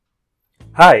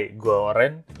Hai, gue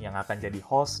Oren yang akan jadi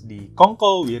host di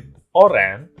Kongko with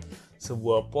Oren,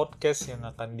 sebuah podcast yang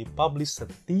akan dipublish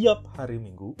setiap hari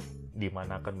Minggu, di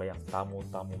mana akan banyak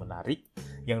tamu-tamu menarik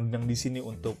yang undang di sini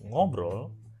untuk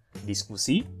ngobrol,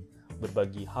 diskusi,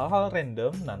 berbagi hal-hal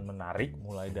random dan menarik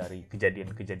mulai dari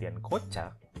kejadian-kejadian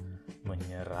kocak,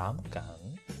 menyeramkan,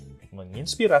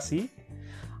 menginspirasi,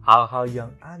 hal-hal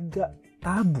yang agak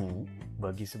tabu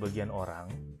bagi sebagian orang,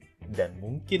 dan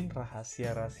mungkin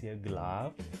rahasia-rahasia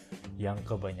gelap yang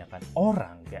kebanyakan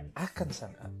orang gak akan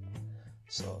sangka.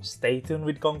 So stay tuned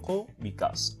with Kongko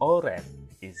because Oren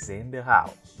is in the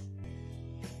house.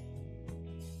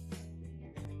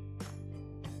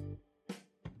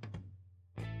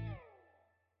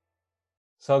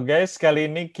 So guys, kali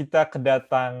ini kita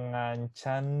kedatangan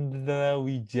Chandra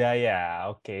Wijaya.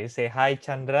 Oke, say hi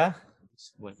Chandra.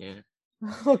 Semuanya.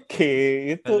 Oke,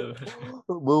 itu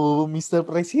Halo. bau Mr.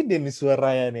 Presiden nih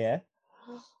suaranya nih ya.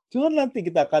 Cuman nanti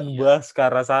kita akan Iya. bahas ke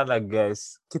arah sana,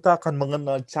 guys. Kita akan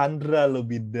mengenal Chandra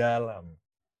lebih dalam,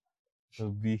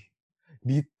 lebih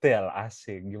detail,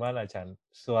 asik. Gimana, Chan?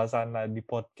 Suasana di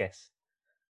podcast?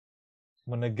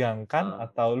 Menegangkan Eh,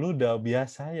 atau lu udah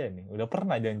biasa ya nih? Udah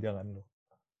pernah jangan-jangan lu?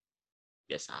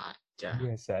 biasa aja.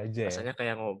 Biasa aja ya? Rasanya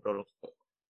kayak ngobrol kok.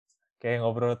 Kayak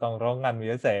ngobrol tongkrongan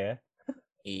biasa ya?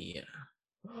 Iya.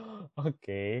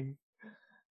 Oke.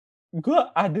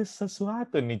 Gua ada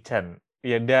sesuatu nih, Chan.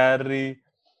 Ya dari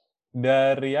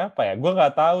apa ya? Gua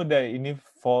nggak tahu deh ini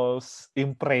false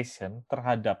impression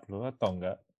terhadap lu atau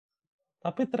enggak.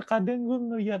 Tapi terkadang gue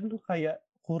ngeliat lu kayak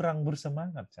kurang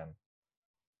bersemangat, Chan.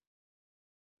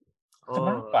 Oh,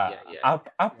 Kenapa? iya, iya,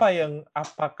 iya.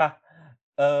 Apakah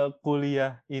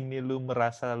kuliah ini lu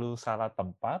merasa lu salah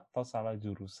tempat atau salah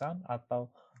jurusan atau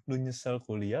lu nyesel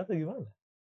kuliah atau gimana?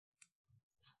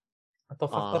 Atau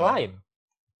faktor Oh, lain?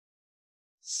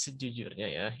 sejujurnya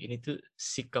ya, ini tuh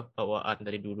sikap bawaan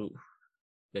dari dulu.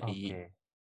 Dari Oke,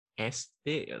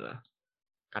 SD ya lah.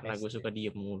 Karena gue SD. suka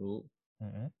diem mulu.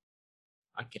 Mm-mm.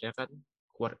 Akhirnya kan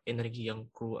keluar energi yang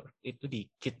keluar itu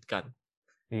dikit kan.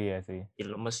 Iya sih, Jadi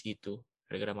lemes gitu.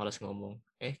 Gara-gara males ngomong.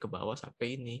 Ke bawah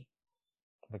sampai ini.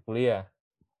 sampai kuliah.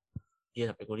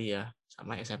 Dia sampai kuliah.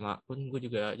 Sama SMA pun gue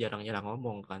juga jarang-jarang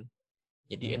ngomong kan.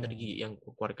 Jadi energi Hmm, yang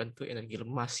gue keluarkan tuh energi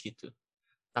lemas gitu.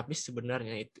 Tapi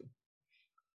sebenarnya itu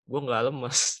gue nggak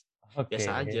lemas, oke.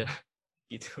 biasa aja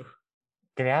gitu.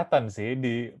 Kelihatan sih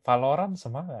di Valorant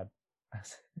semangat.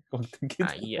 Waktu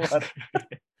Nah kita iya. kemarin.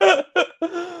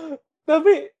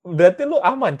 Tapi berarti lu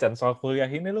aman, Chan, soal kuliah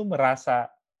ini lu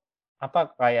merasa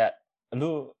apa kayak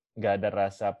lu nggak ada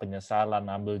rasa penyesalan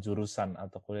ambil jurusan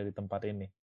atau kuliah di tempat ini?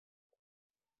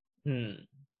 hmm,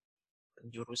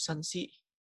 Jurusan sih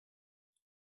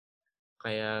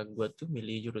kayak gue tuh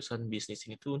milih jurusan bisnis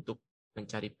ini tuh untuk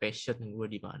mencari passion gue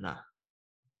di mana,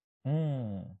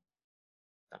 Hmm,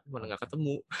 tapi malah nggak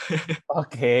ketemu.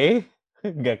 oke.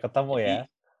 Nggak ketemu Jadi ya?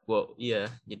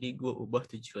 gue ubah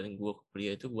tujuan gue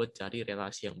kuliah itu buat cari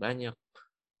relasi yang banyak,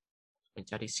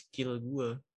 mencari skill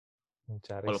gue,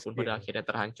 Mencari walaupun pada skill. akhirnya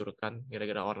terhancurkan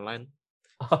gara-gara online.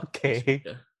 Ya Oke.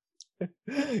 sudah,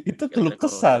 Itu keluh gara-gara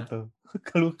kesah corona. tuh.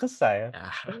 Keluh kesah ya. Ya.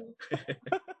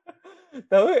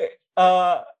 Tapi,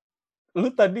 lu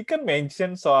tadi kan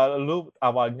mention soal lu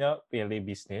awalnya pilih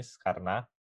bisnis karena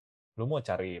lu mau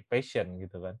cari passion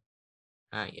gitu kan.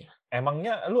 Nah ya.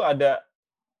 Emangnya lu ada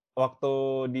waktu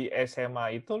di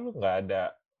SMA itu lu nggak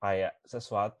ada kayak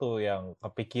sesuatu yang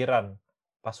kepikiran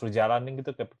pas lu jalanin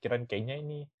gitu kepikiran kayaknya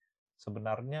ini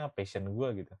sebenarnya passion gue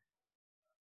gitu.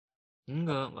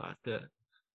 Enggak ada.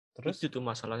 Itu Terus tuh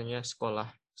masalahnya sekolah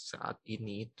saat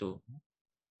ini itu.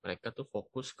 Mereka tuh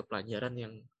fokus ke pelajaran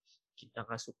yang kita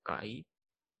nggak sukai,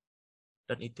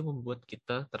 dan itu membuat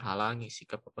kita terhalangi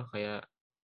sikap apa kayak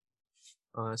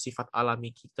sifat alami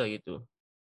kita gitu.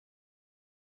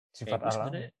 Kayak sifat gue alami.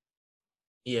 sebenarnya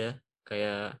iya,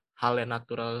 kayak hal yang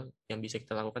natural yang bisa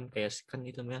kita lakukan kayak kan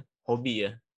itu namanya hobi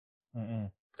ya. Mhm.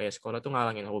 Kayak sekolah tuh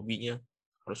ngalangin hobinya,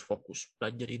 harus fokus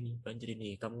belajar ini,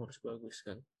 kamu harus bagus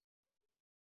kan.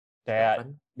 Kayak Sedangkan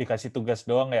dikasih tugas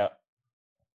doang ya,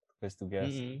 tugas-tugas.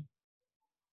 mm,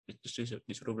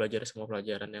 disuruh belajar semua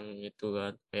pelajaran yang itu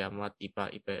kan, kayak mat, IPA,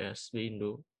 IPS,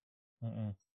 Indo.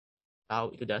 Mhm.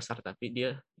 Tahu itu dasar, tapi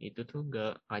dia itu tuh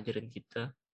nggak ngajarin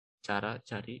kita cara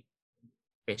cari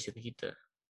passion kita.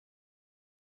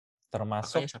 Makanya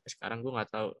Termasuk sampai sekarang gue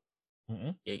nggak tahu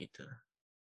mhm, ya gitu.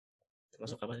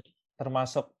 Termasuk apa tadi?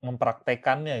 termasuk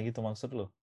mempraktekannya gitu maksud lu?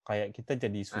 Kayak kita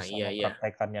jadi Nah susah iya, iya,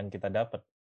 mempraktekkan yang kita dapat.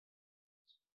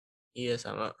 iya,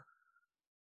 sama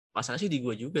masalah sih di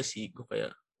gue juga sih, gue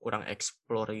kayak kurang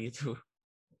explore gitu. Oh,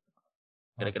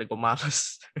 Gara-gara gue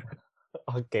males.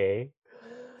 oke.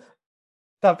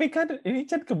 Tapi kan ini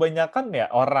kan kebanyakan ya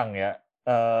orang ya,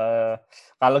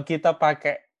 kalau kita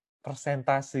pakai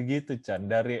persentase gitu Chan,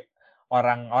 dari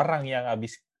orang-orang yang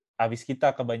habis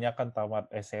kita kebanyakan tamat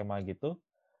SMA gitu,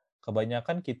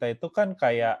 kebanyakan kita itu kan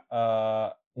kayak,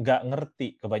 nggak ngerti,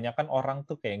 kebanyakan orang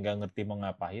tuh kayak nggak ngerti mau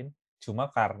ngapain, cuma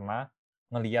karena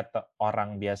ngelihat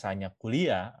orang biasanya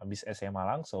kuliah, habis SMA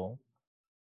langsung,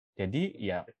 jadi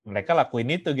ya mereka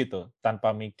lakuin itu gitu, tanpa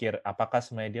mikir apakah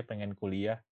sebenarnya dia pengen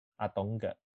kuliah atau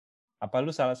enggak. Apa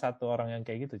lu salah satu orang yang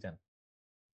kayak gitu, Chan?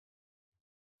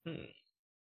 Hmm,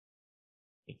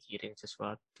 mikirin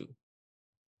sesuatu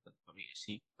tanpa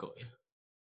risiko ya.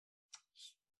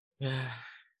 Ya,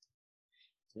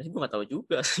 sebenarnya gue nggak tahu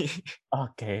juga sih.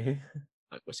 Oke.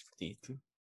 Aku seperti itu.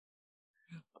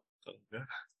 Atau enggak?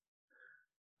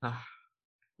 Ah,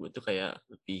 gue tuh kayak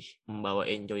lebih membawa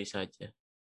enjoy saja.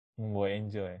 Membawa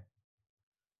enjoy.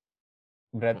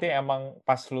 Berarti Hmm, emang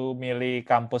pas lu milih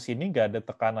kampus ini nggak ada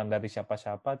tekanan dari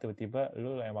siapa-siapa, tiba-tiba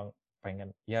lu emang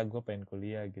pengen, "Ya gue pengen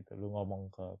kuliah," gitu, lu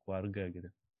ngomong ke keluarga gitu?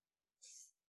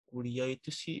 kuliah itu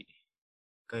sih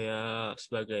kayak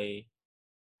sebagai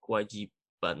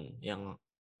kewajiban yang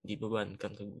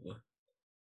dibebankan ke gue.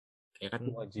 Kayak kan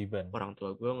Kewajiban. orang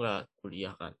tua gue nggak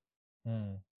kuliah kan.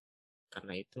 Hmm,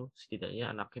 Karena itu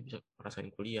setidaknya anaknya bisa merasain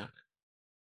kuliah.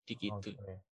 Jadi gitu.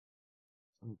 oke.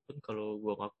 Pun kalau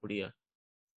gue nggak kuliah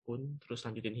pun terus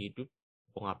lanjutin hidup,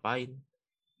 mau ngapain?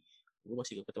 Gue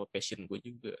masih gak ketemu passion gue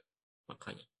juga.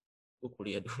 Makanya gue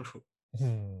kuliah dulu.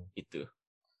 Hmm. Gitu.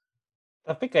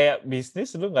 Tapi kayak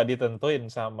bisnis lu nggak ditentuin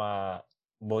sama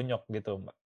bonyok gitu,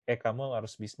 Mbak? Kamu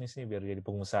harus bisnis nih biar jadi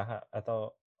pengusaha,"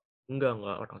 atau Enggak.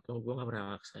 Orang tua gue nggak pernah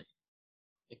maksa.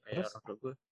 Ya, kayak terus? orang tua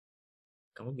gue,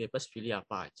 kamu bebas pilih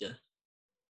apa aja.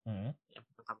 Mhm. Yang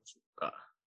penting kamu suka.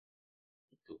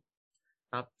 Itu.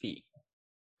 Tapi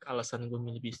alasan gue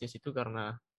milih bisnis itu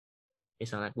karena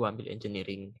misalnya gue ambil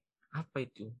engineering. Apa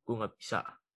itu? Gue nggak bisa.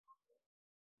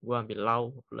 Gue ambil law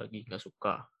lagi nggak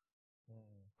suka.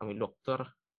 Hmm. Ambil dokter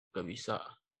nggak bisa.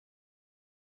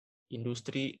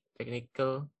 Industri,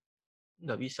 technical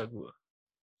nggak bisa gue.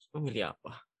 Gue milih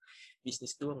apa?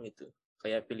 Bisnis doang itu.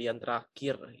 Kayak pilihan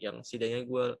terakhir yang setidaknya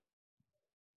gue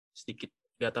sedikit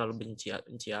gak terlalu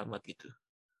benci amat gitu.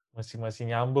 Masih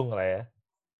nyambung lah ya.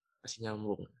 Masih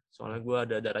nyambung. Soalnya gue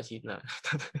ada darah Cina.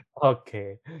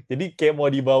 Oke. Jadi kayak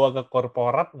mau dibawa ke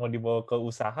korporat, mau dibawa ke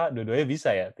usaha, dua-duanya bisa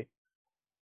ya, Ti?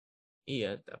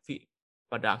 Iya, tapi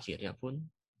pada akhirnya pun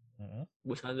Mhm.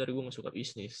 gue sadar gue gak suka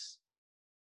bisnis.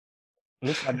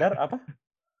 Lu sadar apa?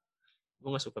 Gue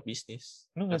gak suka bisnis.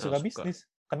 Lu Gak nggak terlalu suka suka. bisnis?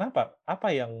 Kenapa?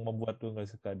 Apa yang membuat lu nggak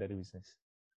suka dari bisnis?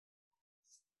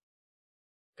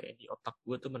 Kayak di otak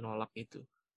gue tuh menolak itu.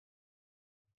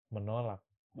 Menolak.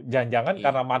 Jangan-jangan Iya,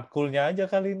 karena matkulnya aja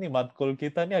kali ini, matkul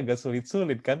kita nih agak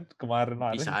sulit-sulit kan bisa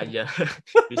kemarin-kemarin tuh. aja.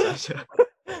 Bisa aja.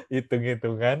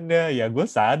 Hitung-hitungannya, ya gue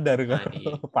sadar Nah,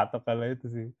 kalau patokannya itu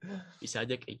sih. bisa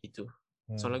aja kayak gitu.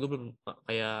 Hmm. Soalnya gue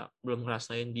belum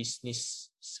ngerasain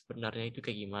bisnis sebenarnya itu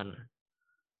kayak gimana.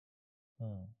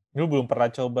 Hmm. Lu belum pernah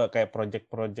coba kayak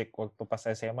project-project waktu pas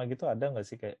SMA gitu, ada nggak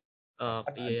sih kayak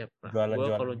kan Iya ya pernah. Gue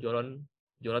jualan-jualan kalau gitu? jualan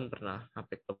jualan pernah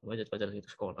sampai ke pelajaran itu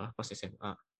sekolah pas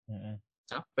SMA. Mhm.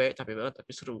 Capek banget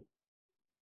tapi seru.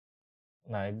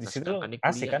 Nah, di Nah situ lu sedangkan di asik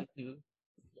kuliah kan? itu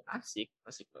ya asik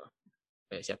banget.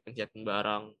 Kayak siapin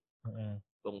barang, Mhm.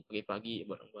 bangun pagi-pagi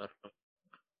bareng-bareng.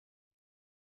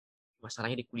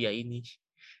 Masalahnya di kuliah ini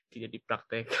tidak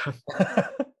dipraktekkan.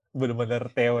 Bener-bener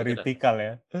Gara-gara teoritikal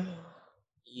ya.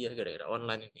 iya gara-gara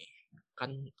online ini.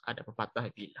 Kan ada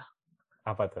pepatah bilang,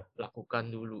 Apa tuh?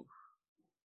 lakukan dulu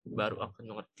baru Hmm. akan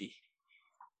mengerti.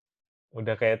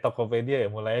 Udah kayak Tokopedia ya,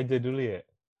 mulai aja dulu ya?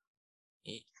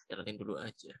 Jalanin dulu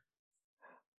aja.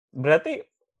 Berarti,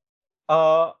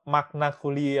 makna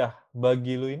kuliah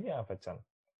bagi lu ini apa, Chan?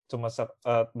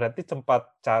 Berarti sempat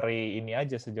cari ini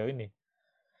aja sejauh ini,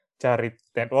 cari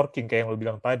networking kayak yang lu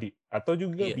bilang tadi? Atau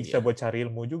juga bisa Iya. buat cari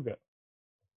ilmu juga?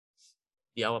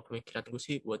 Di awal pemikiran gue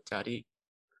sih buat cari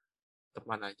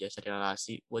teman aja, cari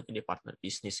relasi buat jadi partner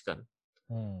bisnis kan.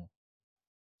 Hmm.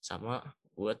 Sama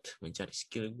buat mencari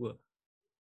skill gue.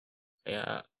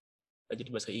 Kayak jadi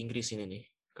bahasa Inggris ini nih.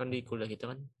 Kan di kuliah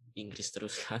kita kan Inggris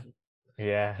terus kan.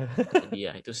 Iya. Jadi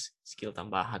ya itu skill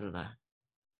tambahan lah.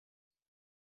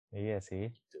 Iya sih.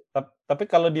 Gitu. Tapi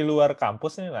kalau di luar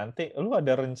kampus nih nanti, lu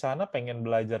ada rencana pengen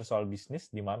belajar soal bisnis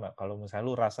di mana? Kalau misalnya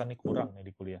lu rasa nih kurang nih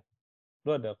di kuliah.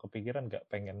 Lu ada kepikiran nggak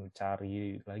pengen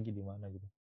cari lagi di mana gitu?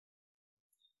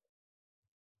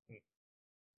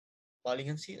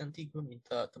 Palingan sih nanti gue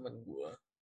minta temen gue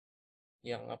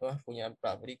yang punya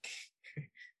pabrik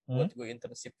Hmm? buat gue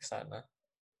internship ke sana.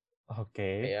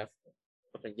 Oke. Kayak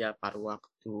pekerja paruh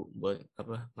waktu buat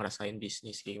ngerasain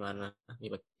bisnis gimana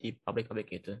di pabrik-pabrik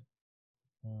gitu.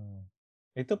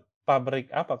 Itu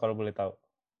pabrik apa kalau boleh tahu?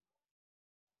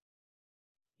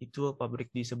 Itu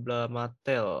pabrik di sebelah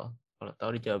Mattel. Kalau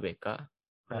tahu di Jabeka,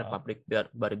 ada pabrik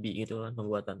Barbie gitu kan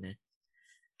pembuatannya.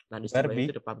 Nah, di sebelahnya itu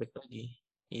Barbie? ada pabrik lagi.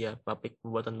 Iya, pabrik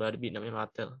pembuatan Barbie namanya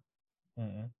Mattel.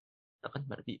 Nah, kan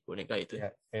Barbie boneka itu. Ya,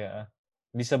 ya.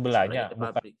 Di Sebelahnya sebelahnya, ada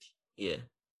bukan pabrik. Iya.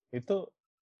 itu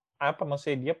apa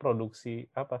maksudnya dia produksi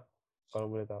apa?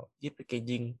 Kalau boleh tahu. Dia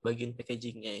bagian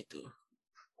packagingnya itu.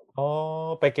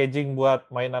 Oh, packaging buat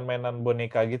mainan-mainan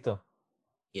boneka gitu.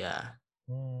 Ya,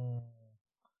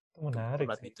 Itu menarik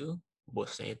kebetulan sih. itu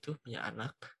bosnya itu punya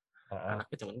anak. Heeh.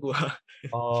 Anaknya teman gua.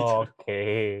 Gitu. Oke.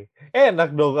 Enak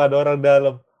dong ada orang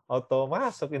dalam. Auto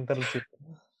masuk internship.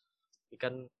 Tapi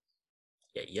kan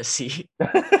ya iya sih.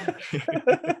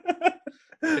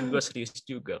 Kan gua serius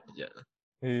juga kerja.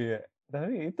 Iya.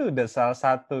 Tapi itu udah salah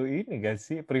satu ini gak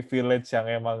sih privilege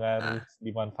yang emang Nah, harus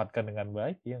dimanfaatkan dengan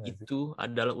baik, ya nggak sih? itu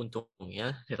adalah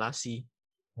untungnya relasi.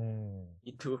 Hmm.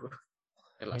 Itu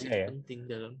relasi Iya itu ya. penting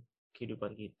dalam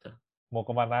kehidupan kita. Mau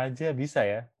kemana aja bisa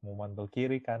ya. Mau mantul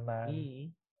kiri kanan. Hmm.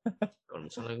 Kalau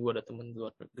misalnya gue ada teman di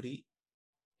luar negeri,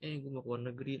 gue mau ke luar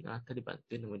negeri, nah tadi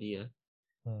bantuin sama dia.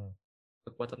 Hmm.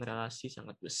 Kekuatan relasi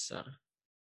sangat besar.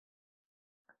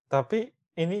 Tapi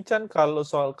ini Chan kalau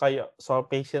soal kayak soal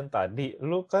passion tadi,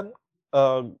 lu kan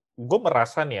gue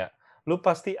merasa nih ya, lu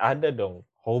pasti ada dong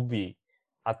hobi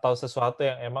atau sesuatu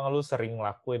yang emang lu sering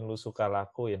lakuin, lu suka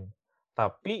lakuin.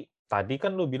 Tapi tadi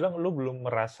kan lu bilang lu belum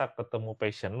merasa ketemu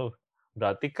passion lu.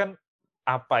 Berarti kan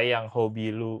apa yang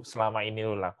hobi lu selama ini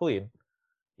lu lakuin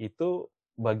itu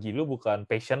bagi lu bukan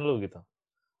passion lu gitu.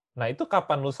 Nah, itu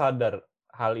kapan lu sadar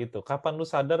hal itu? Kapan lu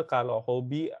sadar kalau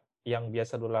hobi yang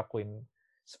biasa lu lakuin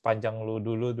sepanjang lu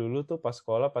dulu-dulu tuh pas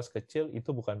sekolah, pas kecil,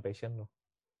 itu bukan passion lu?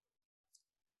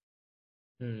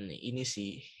 Ini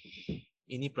sih,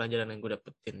 ini pelajaran yang gue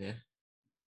dapetin ya.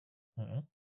 Mhm.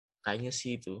 Kayaknya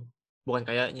sih itu, bukan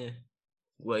kayaknya.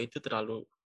 Gue itu terlalu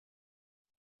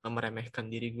meremehkan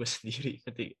diri gue sendiri.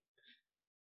 Nanti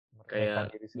Meremehkan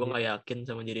kayak diri gue sendiri. nggak yakin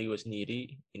sama diri gue sendiri.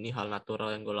 Ini hal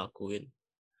natural yang gue lakuin.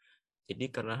 Jadi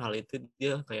karena hal itu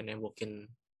dia kayak nembokin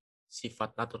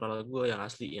sifat natural gue yang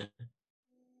aslinya.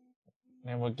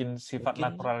 Yang mungkin sifat Mungkin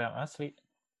natural yang asli.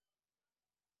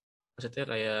 maksudnya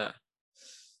kayak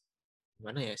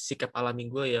gimana ya, sikap alami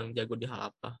gue yang jago di hal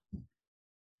apa.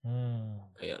 Hmm.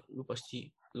 Kayak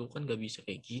lu kan gak bisa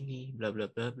kayak gini, bla bla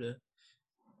bla bla.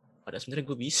 Padahal sebenarnya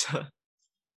gue bisa.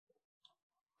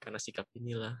 Karena sikap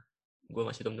inilah gue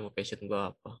masih belum nemu passion gue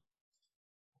apa.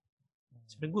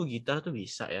 Sebenarnya gue gitar tuh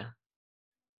bisa ya.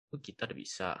 Gue gitar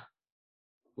bisa.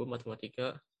 Gue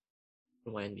matematika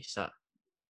lumayan bisa.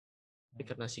 Tapi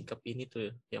karena sikap ini tuh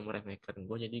yang meremehkan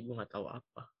gue, jadi gue nggak tahu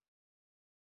apa.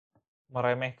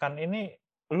 Meremehkan ini,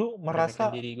 lu Meremehkan merasa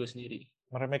diri gue sendiri.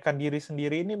 meremehkan diri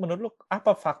sendiri ini menurut lu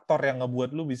apa faktor yang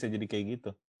ngebuat lu bisa jadi kayak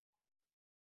gitu?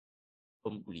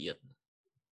 Pembulian.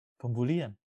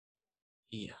 Pembulian?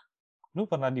 Iya. Lu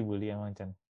pernah dibully yang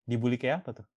Chan? Dibully kayak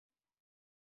apa tuh?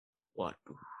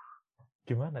 Waduh.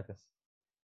 Gimana tuh?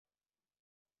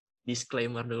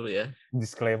 Disclaimer dulu ya.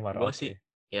 Disclaimer, Gue sih, oke.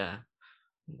 ya,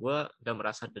 gue gak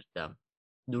merasa dendam.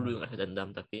 Dulu Hmm. ngerasa dendam,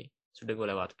 tapi sudah gue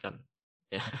lewatkan.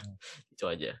 Ya, Hmm. itu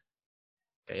aja.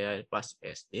 Kayak pas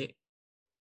SD,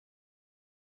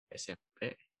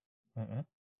 SMP, Hmm.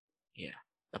 ya.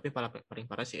 Tapi paling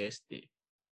parah sih SD.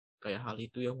 Kayak hal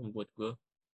itu yang membuat gue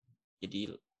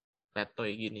jadi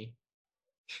letoy gini.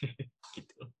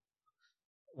 Gitu.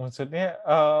 Maksudnya,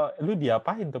 lu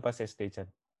diapain tuh pas SD, Chan?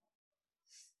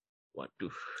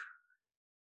 Waduh,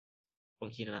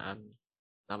 penghinaan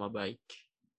nama baik.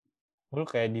 Lu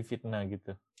kayak difitnah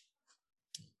gitu?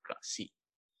 Gak sih.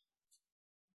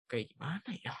 Kayak gimana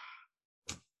ya?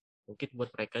 Mungkin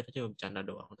buat mereka itu cuma bercanda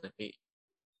doang, tapi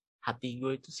hati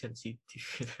gue itu sensitif.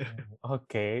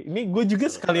 Oke, ini gue juga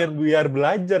Kalau tahu. sekalian biar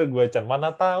belajar gue, Chan.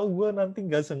 Mana tahu gue nanti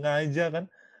nggak sengaja kan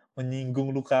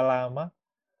menyinggung luka lama.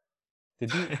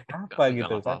 Jadi apa Enggak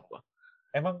gitu kan? apa-apa.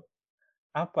 Emang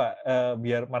apa?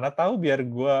 Biar mana tahu biar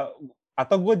gue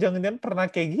atau gue jangan-jangan pernah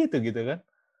kayak gitu kan?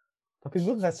 Tapi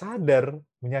gue nggak sadar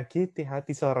menyakiti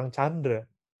hati seorang Chandra.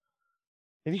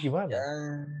 Jadi gimana? Ya,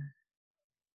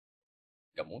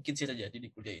 nggak mungkin sih terjadi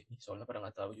di kuliah ini. Soalnya pada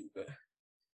nggak tahu juga.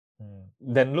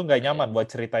 Dan lu nggak Kayak, nyaman buat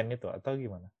ceritain itu atau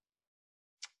gimana?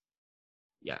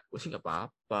 ya gue sih nggak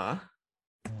apa-apa.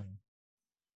 Hmm.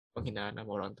 Penghinaan sama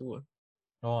orang tua.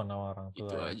 Oh, nama orang Itu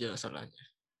tua ya. aja masalahnya.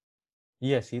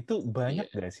 Iya sih, itu banyak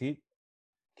Iya, gak sih?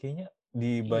 Kayaknya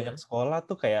di banyak iya. sekolah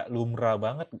tuh kayak lumrah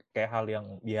banget, kayak hal yang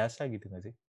biasa gitu gak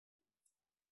sih?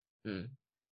 Hmm.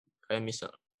 Kayak misal,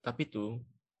 Tapi tuh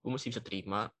gue masih bisa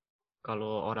terima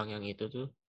kalau orang yang itu tuh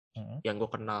Mm-mm. yang gue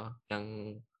kenal,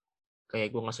 yang kayak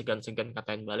gue nggak segan-segan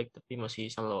katain balik tapi masih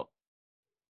selalu.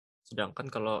 Sedangkan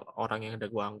kalau orang yang udah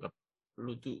gue anggap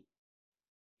lu tuh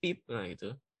pip, nah itu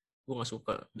gue nggak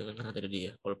suka dengan kata dari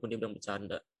dia walaupun dia bilang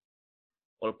bercanda,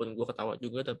 walaupun gue ketawa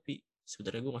juga tapi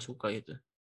sebenarnya gue nggak suka itu.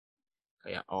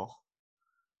 Kayak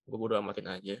gue bodo amatin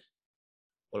aja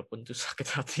walaupun itu sakit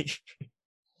hati.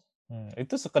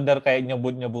 Itu sekedar kayak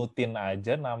nyebut-nyebutin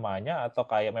aja namanya atau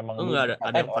kayak memang Oh lu nggak ada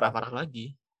dikatain yang orang parah-parah lagi,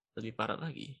 lebih parah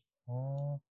lagi.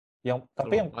 oh, tapi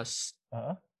Kalau yang pas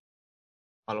heeh,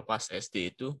 kalau pas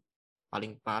SD itu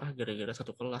paling parah gara-gara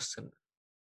satu kelas kan.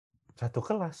 satu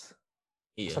kelas?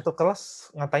 Iya, Satu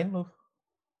kelas ngatain lu?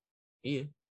 iya,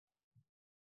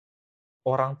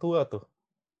 Orang tua tuh?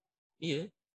 iya.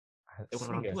 Bukan Asli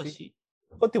orang nggak tua sih? sih.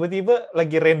 Kok tiba-tiba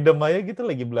lagi random aja gitu,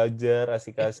 lagi belajar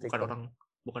asik-asik Bukan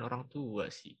kan? orang tua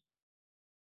sih.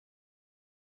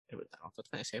 Bentar, waktu itu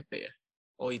kan SMP ya.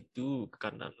 Oh itu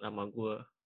karena nama gue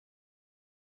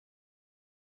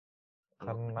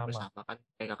Karena juga nama. sama kan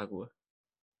kayak kakak gue.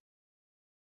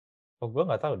 Oh, gue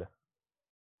nggak tahu dah.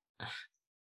 Nah,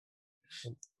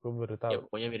 Gue baru ya tahu.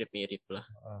 pokoknya mirip-mirip lah.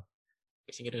 Heeh.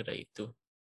 Kayaknya gara-gara itu.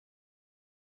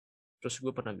 Terus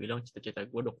gue pernah bilang cita-cita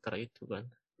gue dokter itu kan.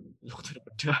 Dokter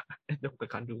bedah, dokter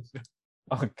kandungan.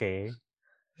 Oke.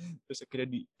 Terus akhirnya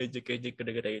diejek-ejek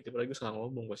gara-gara itu. Padahal gue salah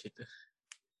ngomong pas itu.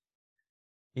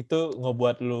 Itu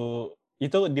ngebuat lu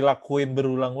itu dilakuin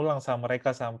berulang-ulang sama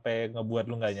mereka sampai ngebuat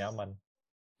lu nggak nyaman.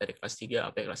 Dari kelas 3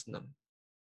 sampai kelas 6.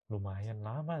 Lumayan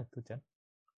lama tuh, Chan.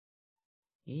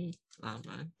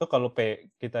 Lama. Itu kalau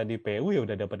kita di PU ya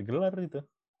udah dapat gelar itu.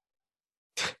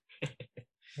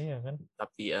 Iya kan?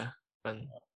 Tapi ya kan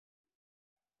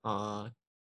uh,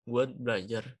 gue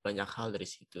belajar banyak hal dari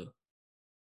situ.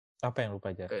 Apa yang lu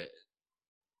pelajari? Kayak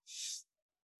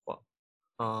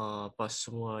pas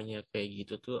semuanya kayak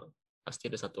gitu tuh pasti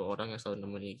ada satu orang yang selalu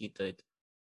nemenin kita itu.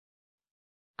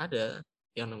 Ada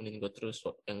yang nemenin gue terus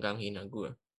yang gak hina gue.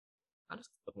 Ada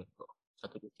satu temen kok,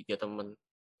 satu dua tiga temen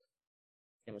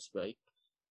yang masih baik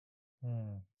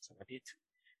Hmm. sama dia tuh.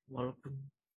 Walaupun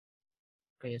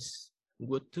kayak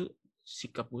gue tuh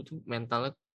sikap gue tuh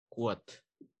mentalnya kuat,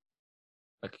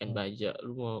 pakaian Hmm. baja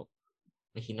lu mau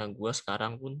menghina gue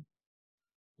sekarang pun,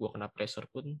 gue kena pressure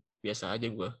pun biasa aja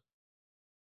gue.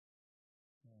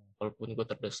 Walaupun gue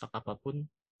terdesak apapun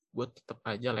gue tetap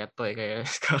aja letoy kayak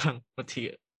sekarang. Berarti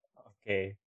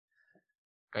Oke.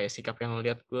 kayak sikap yang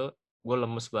lihat gue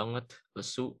lemes banget,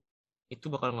 lesu, itu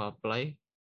bakal nge-apply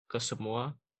ke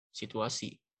semua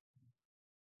situasi.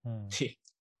 Hmm.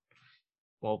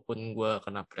 Maupun gue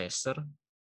kena pressure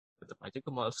tetap aja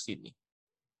gue malas sini,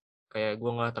 kayak gue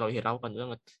nggak terlalu hiraukan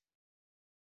banget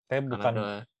Tapi karena bukan ada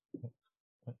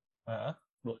Heeh.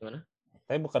 gimana.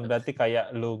 Tapi bukan berarti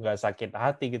kayak lu nggak sakit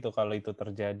hati gitu kalau itu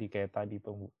terjadi kayak tadi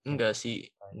Enggak sih,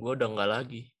 gue udah enggak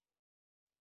lagi,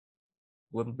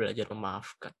 gue belajar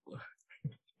memaafkan gue.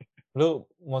 Lu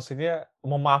maksudnya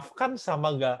memaafkan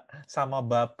sama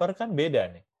baper kan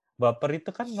beda nih. Baper itu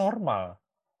kan normal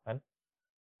kan.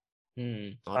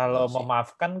 Normal Kalau sih.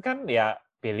 memaafkan kan ya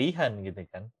pilihan gitu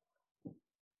kan.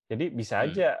 Jadi bisa hmm.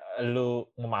 aja lu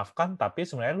memaafkan tapi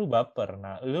sebenarnya lu baper.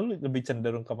 Nah, lu lebih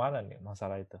cenderung kemana nih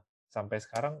masalah itu? Sampai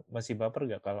sekarang masih baper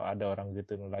gak kalau ada orang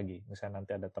gitu lagi? Misalnya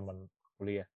nanti ada teman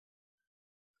kuliah.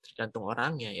 Tergantung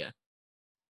orangnya ya.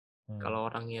 Hmm. Kalau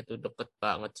orangnya tuh deket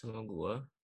banget sama gue,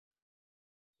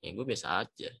 ya gue biasa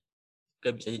aja.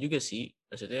 Gak bisa juga sih,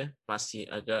 maksudnya masih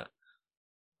agak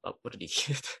baper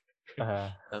dikit.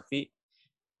 Ah, Tapi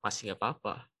masih nggak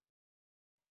apa-apa.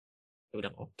 Ya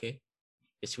udah oke,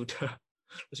 ya sudah.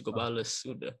 Terus gue oh, bales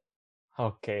udah.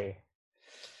 oke.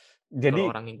 Kalau Jadi,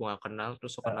 orang yang gue gak kenal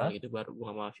terus gue kenal ah, gitu baru gue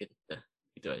gak maafin, dah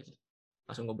gitu aja.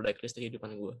 Langsung gue blacklist di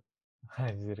kehidupan gue.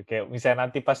 anjir, kayak misalnya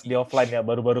nanti pas di offline ya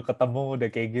baru-baru ketemu udah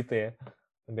kayak gitu ya.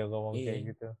 Udah ngomong kayak Iya,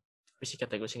 gitu. tapi sih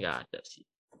kata gue sih nggak ada sih.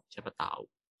 Siapa tahu.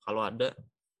 Kalau ada,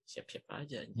 siap-siap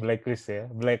aja anjir. Blacklist ya.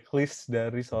 Blacklist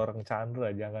dari seorang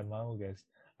Chandra, jangan mau guys.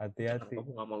 Jangan Hati-hati.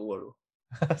 ngomong sama gue loh.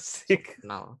 Sok Asik.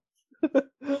 kenal.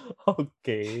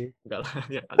 Oke. Enggak lah,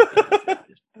 ya kali kayak gitu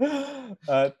anjir.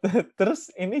 Terus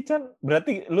ini Chan,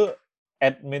 berarti lu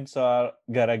admin soal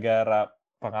gara-gara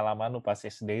pengalaman lu pas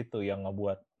SD itu yang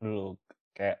ngebuat lu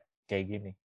kayak kayak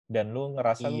gini. Dan lu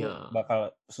ngerasa lu Iya,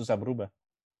 bakal susah berubah.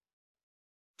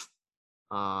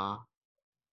 ah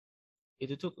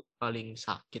itu tuh paling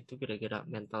sakit tuh gara-gara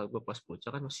mental gue pas bocah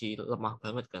kan masih lemah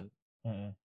banget kan.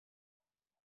 Mm-mm.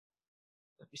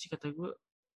 Tapi sih kata gue,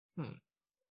 hmm,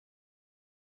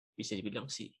 bisa dibilang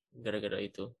sih gara-gara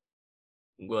itu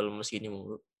gue lemes gini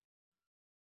mulu.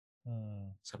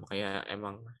 Hmm. Sama kayak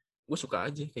emang gue suka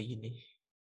aja kayak gini.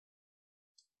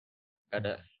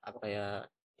 ada apa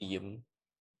kayak diem,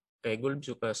 kayak gue lebih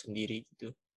suka sendiri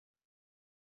gitu.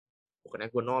 Bukannya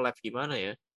gue no life gimana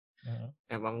ya,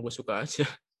 emang gue suka aja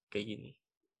kayak gini.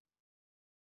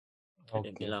 Ada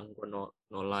yang Oke. bilang gue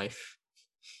no life,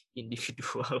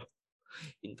 individual,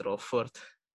 introvert.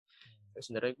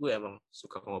 Sebenarnya gue emang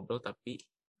suka ngobrol tapi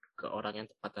ke orang yang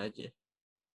tepat aja.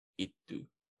 Itu.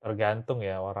 Tergantung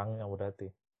ya orangnya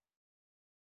berarti.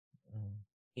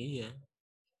 Iya.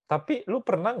 Tapi lu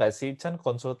pernah nggak sih, Chan,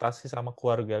 konsultasi sama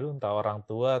keluarga lu, entah orang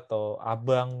tua atau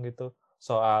abang gitu,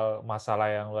 soal masalah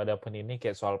yang lu hadapin ini,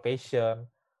 kayak soal passion,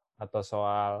 atau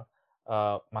soal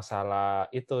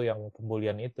masalah itu, yang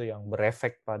pembulian itu, yang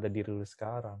berefek pada diri lu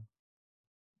sekarang?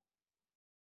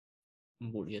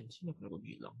 Pembulian sih nggak pernah gue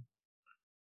bilang.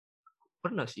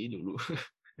 Pernah sih dulu.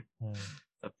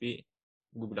 Tapi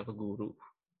gue bilang ke guru.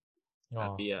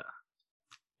 Tapi ya,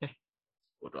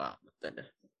 bodo amat ada.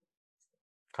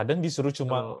 Kadang disuruh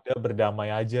cuma udah berdamai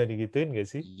aja digituin gak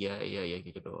sih? Iya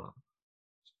gitu doang.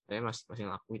 Saya masih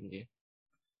ngelakuin dia.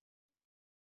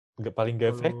 Paling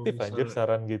gak Kalau efektif anjir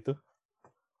saran gitu.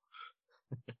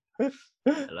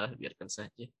 adalah biarkan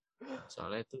saja.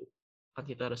 Soalnya itu kan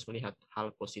kita harus melihat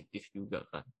hal positif juga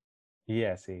kan.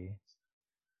 Iya sih.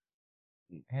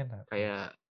 Enak.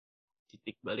 Kayak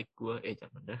titik balik gue,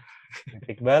 jangan dah.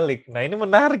 Titik balik. Nah ini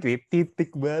menarik nih,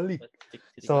 titik balik.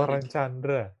 Titik Seorang balik.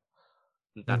 Chandra.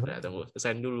 Bentar dah, tunggu.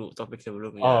 Selesai dulu topik Oh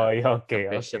sebelumnya. iya,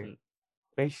 oke. Passion.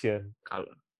 Passion. Kalau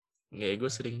nggak,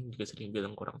 gue sering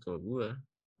bilang ke orang tua gue,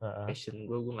 passion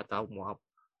gue nggak tahu mau apa.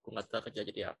 Gue nggak tahu kerja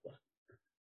jadi apa.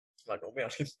 Cuma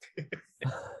domelin.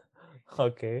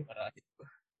 Oke.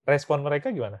 Respon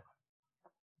mereka gimana?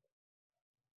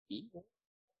 Iya.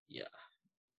 Ya,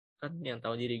 kan yang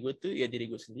tahu diri gue tuh ya diri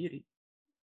gue sendiri.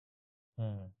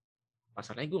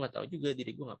 Masalahnya gue nggak tahu juga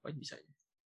diri gue ngapain bisanya.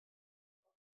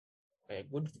 Kayak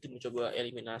gue mencoba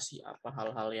eliminasi apa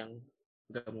hal-hal yang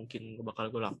nggak mungkin bakal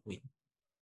gue lakuin.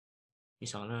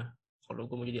 Misalnya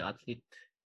kalau gue mau jadi atlet,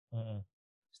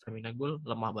 stamina gue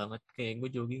lemah banget. Kayak gue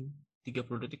jogging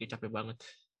 30 detik kayak capek banget.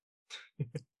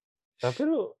 Tapi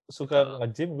lu suka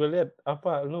nge-gym, gue lihat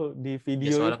apa lu di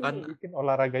video ya, itu kan bikin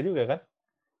olahraga juga kan?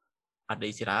 ada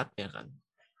istirahatnya kan.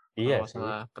 Iya Kalau sih.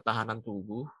 masalah ketahanan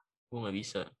tubuh, gue nggak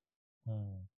bisa.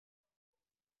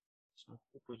 So,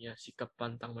 gue punya sikap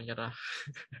pantang menyerah.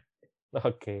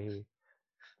 Oke.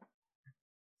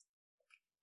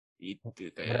 Itu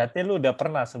kayak. Berarti lu udah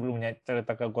pernah sebelumnya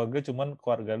cerita ke keluarga, cuman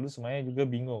keluarga lu semuanya juga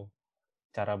bingung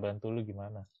cara bantu lu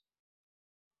gimana?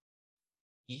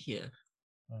 Iya.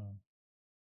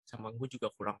 Sama gue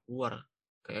juga kurang keluar,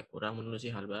 kayak kurang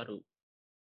menelusuri hal baru.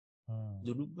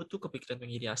 Dulu gue tuh kepikiran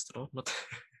pengen jadi astronot.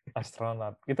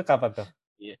 Astronot. Itu kapan tuh?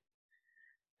 Iya.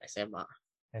 SMA.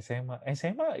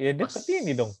 SMA ya deket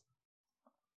ini dong.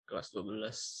 Kelas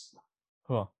 12.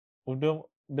 Wah, udah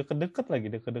deket-deket lagi,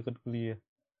 deket-deket kuliah.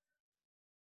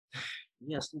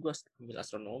 Ini asli gue ambil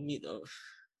astronomi tuh.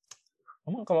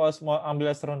 Emang kalau mau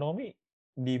ambil astronomi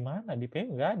di mana? Di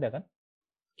PU nggak ada kan?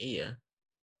 Iya.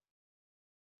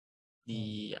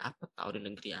 Di apa, tahu di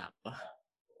negeri apa?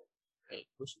 Kayak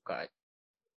gue suka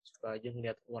aja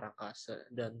ngeliat luar angkasa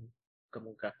dan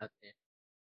kemegahannya,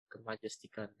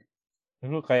 kemajestikannya.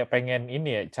 Lu kayak pengen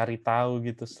ini ya, cari tahu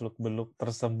gitu seluk-beluk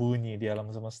tersembunyi di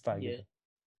alam semesta gitu.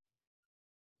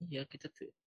 Iya, kita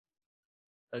tuh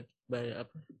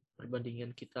apa,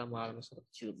 perbandingan kita sama alam sangat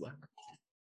kecil banget.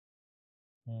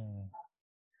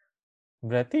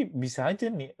 Berarti bisa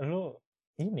aja nih, lu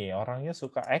ini orangnya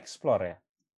suka explore ya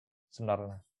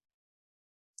sebenarnya.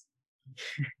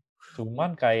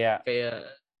 Cuman kayak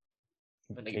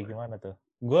gimana tuh?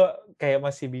 Gue kayak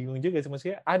masih bingung juga sih,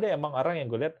 maksudnya ada emang orang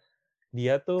yang gue lihat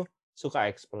dia tuh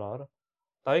suka explore,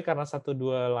 tapi karena satu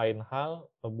dua lain hal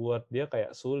membuat dia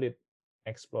kayak sulit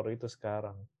explore itu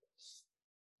sekarang.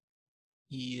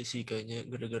 Iya sih, kayaknya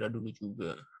gara-gara dulu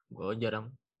juga gue jarang,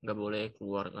 nggak boleh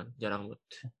keluar kan, jarang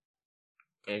banget.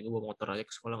 Kayak gue bawa motor aja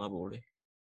ke sekolah nggak boleh.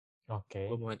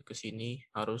 Gue mau ke sini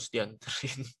harus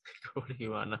dianterin. Gak boleh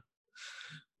gimana.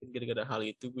 Gara-gara hal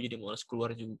itu gue jadi malas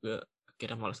keluar juga,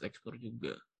 akhirnya malas ekspor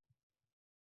juga.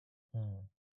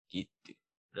 Gitu.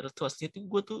 Dan aslinya tuh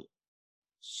gue tuh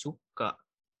suka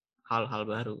hal-hal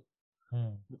baru.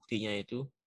 Buktinya itu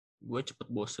gue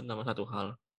cepet bosen sama satu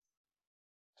hal.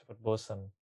 Cepet bosen.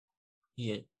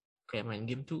 Iya, kayak main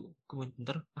game tuh gue main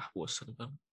bentar, bosen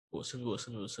bang, bosen.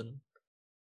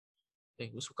 Kayak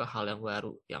gue suka hal yang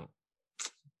baru, yang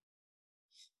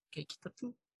kayak kita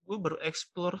tuh, gue baru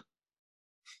explore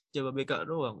Jababeka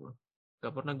doang loh.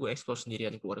 Gak pernah gue explore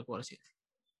sendirian keluar sih.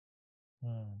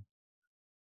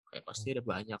 Kayak pasti ada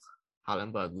banyak hal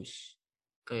yang bagus.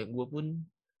 Kayak gue pun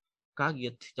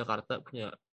kaget Jakarta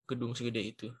punya gedung segede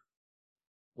itu.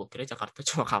 Gue kira Jakarta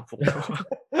cuma kampung doang.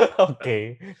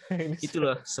 Oke. Ini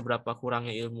Itulah seberapa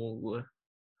kurangnya ilmu gue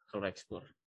kalau ekspor.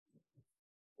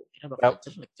 Gue kira bakal Kap-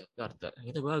 jelek Jakarta.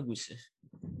 Kita bagus ya.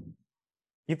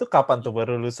 itu kapan tuh Itu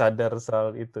baru lu sadar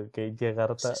soal itu kayak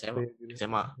Jakarta tuh SMA, yang gini?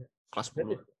 SMA kelas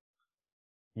 10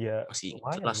 Ya masih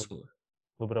lumayan jelas gue.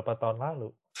 beberapa tahun lalu.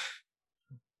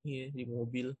 Iya di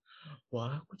mobil.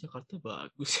 Wah, kok Jakarta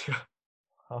bagus ya.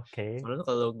 Oke. Soalnya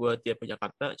kalau gue tiap ke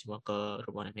Jakarta cuma ke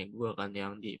rumah nenek gue kan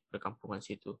yang di perkampungan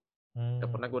situ. Gak Hmm,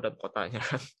 pernah gue datang kotanya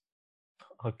kan.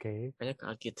 oke. Kayaknya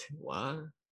kaget. Wah,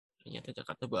 ternyata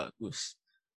Jakarta bagus.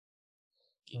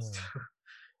 Gitu. Hmm.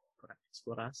 Kurang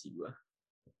eksplorasi gue.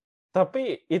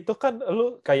 Tapi itu kan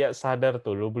lu kayak sadar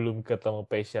tuh lu belum ketemu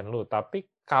passion lu, tapi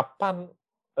kapan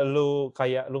lu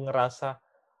kayak lu ngerasa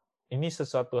ini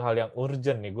sesuatu hal yang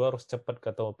urgent nih, gue harus cepet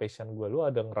ketemu passion gue. Lu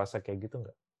ada ngerasa kayak gitu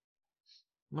nggak?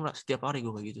 Malah setiap hari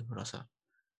gue kayak gitu merasa.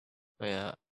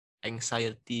 Kayak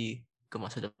anxiety ke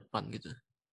masa depan gitu.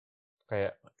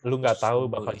 Kayak lu nggak tahu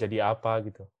bakal Khusus jadi apa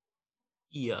gitu.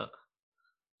 iya,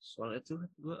 soalnya tuh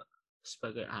gue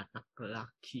sebagai anak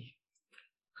lelaki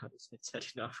harus mencari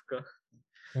nafkah,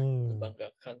 Hmm.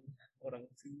 membanggakan orang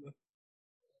tua.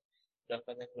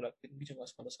 Sedangkan yang gue lakuin gue cuma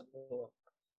pas-pasan doang.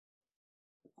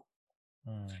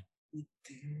 Hmm.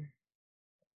 Itu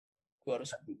gue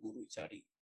harus buru-buru cari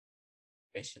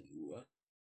passion gue.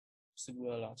 Terus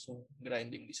gue langsung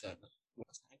grinding di sana. Gue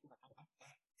rasanya gue gak tahu apa.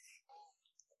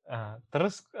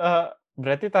 Terus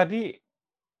berarti tadi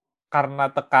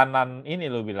karena tekanan ini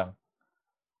lu bilang,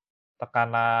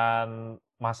 tekanan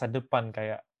masa depan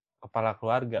kayak kepala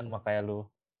keluarga, makanya lu.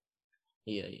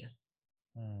 Iya iya.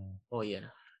 Hmm. Oh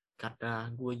iya, karena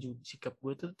gue juga sikap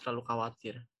gue tuh terlalu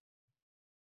khawatir.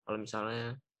 Kalau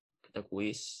misalnya kita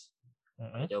kuis,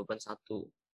 ada Mm-mm. jawaban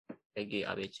satu, PG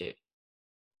ABC.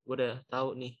 Gue udah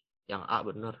tahu nih yang A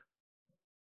bener,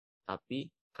 tapi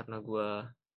karena gue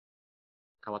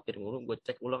khawatir mulu, gue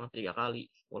cek ulang 3 kali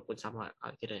walaupun sama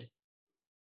akhirnya.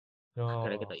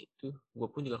 Gara-gara Oh. itu gue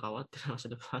pun juga khawatir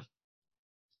masa depan,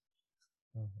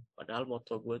 Hmm. padahal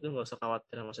moto gue tuh gak usah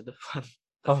khawatir masa depan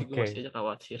tapi gue Oke. masih aja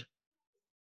khawatir.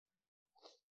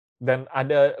 Dan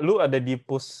lu ada di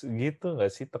push gitu nggak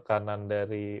sih tekanan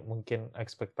dari mungkin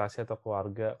ekspektasi atau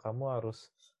keluarga, kamu harus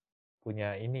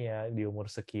punya ini ya di umur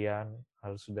sekian,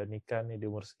 harus sudah nikah nih di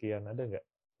umur sekian, ada nggak?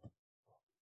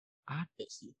 Ada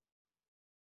sih,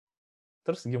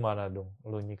 Terus gimana dong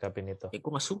lu nyikapin itu? ya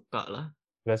gue gak suka lah.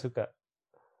 Nggak suka?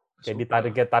 Gak Kayak suka lah.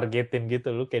 ditargetin gitu,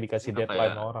 lu kayak dikasih Enggak, deadline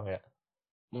kayak sama orang ya?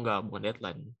 enggak, bukan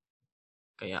deadline,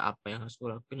 kayak apa yang harus gue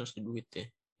lakuin harus duit ya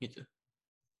gitu.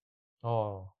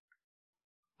 Oh.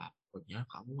 Pokoknya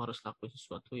kamu harus lakuin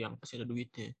sesuatu yang pasti ada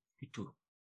duitnya gitu.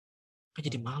 Kan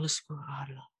jadi males gue,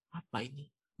 alah apa ini,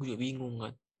 gue juga bingung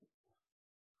kan.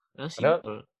 Ya Padahal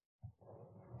simple.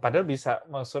 padahal bisa,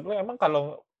 maksud lu emang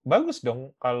kalau bagus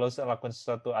dong kalau lakukan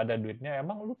sesuatu ada duitnya,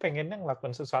 emang lu pengennya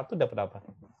ngelakuin sesuatu dapat apa?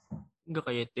 Enggak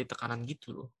kayak di tekanan gitu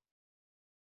loh.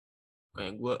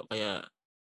 Kayak gue kayak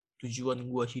tujuan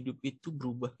gue hidup itu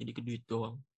berubah jadi ke duit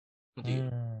doang. Ngerti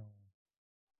gak? Hmm.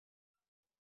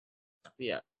 Tapi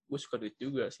ya gue suka duit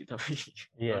juga sih tapi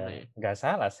Iya, gimana ya. nggak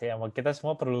salah sih, emang kita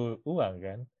semua perlu uang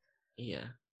kan?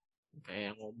 Iya,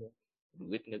 kayak ngomong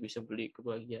duit nggak bisa beli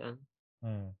kebahagiaan.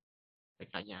 Hmm.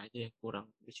 Mereka aja yang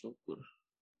kurang bersyukur. Iya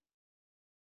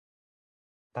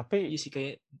Tapi sih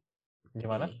kayak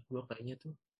gimana? gue kayaknya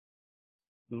tuh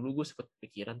dulu gue sempat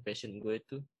pikiran passion gue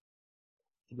itu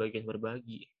di bagian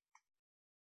berbagi.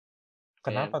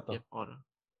 Kayak Kenapa tuh? tiap orang,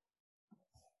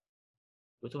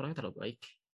 gue tuh orangnya terlalu baik.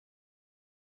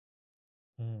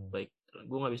 Hmm. Baik,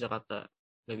 gue nggak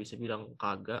bisa bilang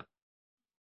kagak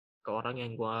ke orang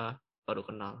yang gue baru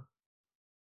kenal.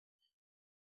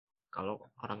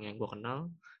 Kalau orang yang gue kenal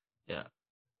ya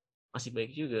masih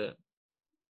baik juga,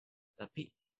 tapi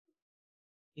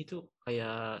itu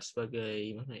kayak sebagai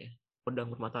mana ya, pedang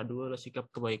bermata dua lah sikap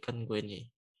kebaikan gue nih.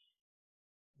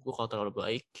 Gue kalau terlalu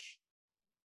baik,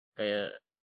 kayak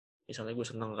misalnya gue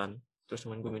seneng kan, terus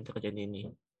teman gue minta kerjaan ini,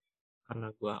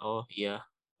 karena gue oh iya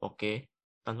oke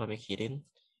tanpa mikirin,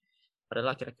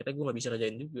 padahal akhir-akhirnya gue nggak bisa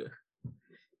kerjain juga.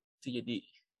 Itu jadi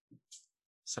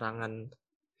serangan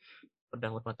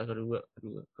pedang bermata kedua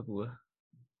ke gue.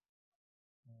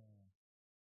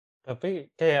 Tapi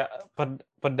kayak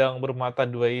pedang bermata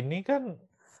dua ini kan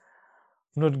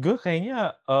menurut gue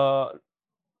kayaknya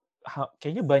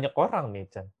kayaknya banyak orang nih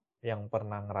Chan yang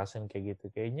pernah ngerasain kayak gitu.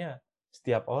 Kayaknya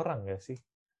setiap orang gak sih?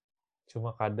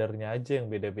 Cuma kadarnya aja yang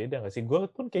beda-beda gak sih? Gue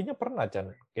pun kayaknya pernah Chan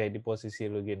kayak di posisi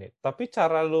lu gini. Tapi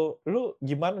cara lu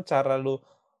gimana cara lu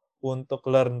untuk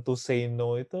learn to say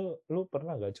no itu lu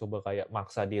pernah gak coba kayak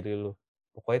maksa diri lu?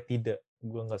 Pokoknya tidak,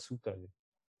 gue nggak suka gitu.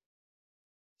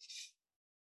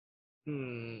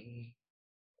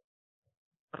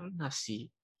 Pernah sih.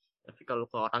 Tapi kalau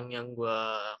ke orang yang gue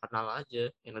kenal aja,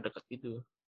 yang udah deket gitu.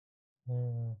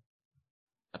 Hmm.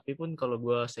 Tapi pun kalau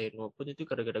gue say no pun itu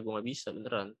gara-gara gue gak bisa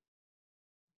beneran.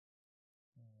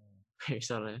 Kayak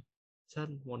misalnya, Chan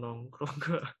mau nongkrong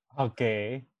gak?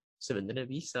 Oke. Sebenarnya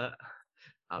bisa.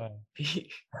 Hmm.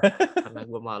 Tapi karena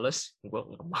gue males, gue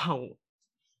gak mau.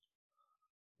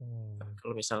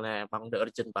 Kalau misalnya emang udah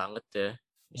urgent banget ya,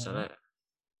 misalnya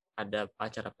ada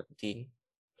acara penting,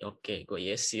 ya oke, gue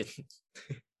yesin.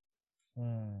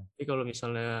 Tapi kalau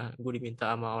misalnya gue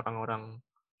diminta sama orang-orang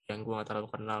yang gue gak terlalu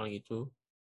kenal gitu,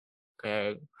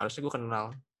 kayak harusnya gue kenal,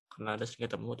 karena ada sering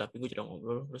ketemu, tapi gue jarang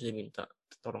ngobrol, terus dia minta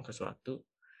tolong sesuatu,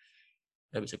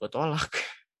 gak bisa gue tolak,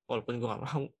 walaupun gue gak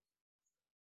mau.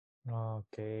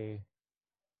 Oke.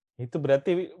 Itu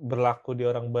berarti berlaku di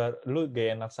orang baru. Lu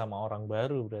gak enak sama orang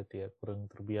baru berarti ya, kurang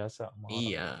terbiasa sama orang.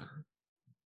 Iya,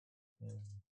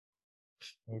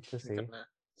 Itu sih. karena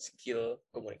skill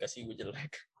komunikasi gue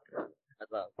jelek.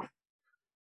 Atau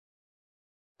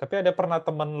Tapi ada pernah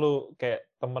temen lu, kayak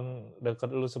temen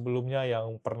deket lu sebelumnya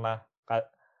yang pernah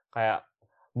kayak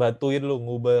bantuin lu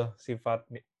ngubah sifat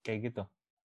kayak gitu?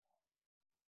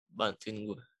 bantuin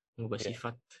gue ngubah Iya,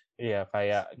 sifat. iya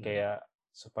kayak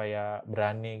supaya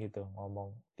berani gitu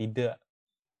ngomong tidak,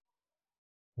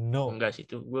 no. Enggak sih,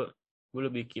 itu gue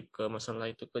lebih keep ke masalah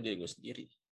itu ke diri gue sendiri.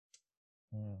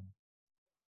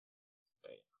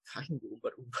 Kayak gue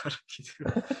umbar-umbar gitu.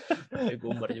 Tapi gue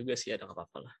umbar juga sih, ada nggak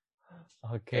apa-apa lah.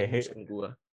 Kayak Oke. urusan gue.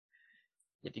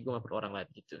 Jadi gue nggak perlu orang lain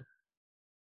gitu.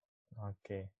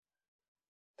 Oke.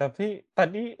 Tapi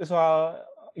tadi soal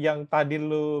yang tadi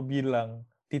lu bilang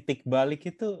titik balik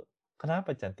itu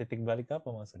kenapa, Chan? Titik balik apa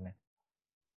maksudnya?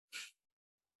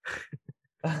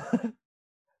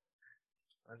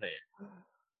 Ada ya?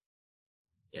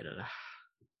 Ya adalah.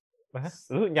 Hah?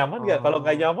 Lu nyaman nggak? Kalau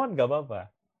nggak Oh, nyaman nggak apa-apa.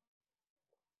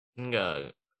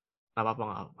 enggak. Nggak apa-apa,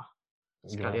 nggak apa-apa. Gimana?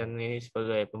 Sekalian ini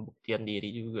sebagai pembuktian diri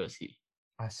juga sih.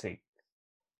 Asik.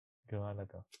 Gimana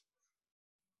tuh?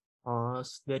 Oh,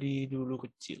 dari dulu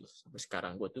kecil sampai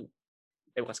sekarang gue tuh,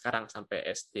 bukan sekarang, sampai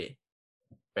SD,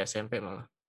 sampai SMP malah.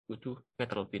 Gue tuh nggak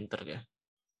terlalu pinter ya.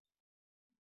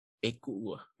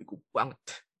 Bego banget.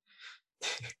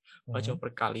 Macam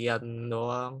perkalian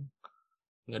doang,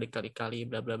 nggak dikali-kali,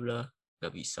 bla bla bla,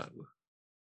 nggak bisa gue.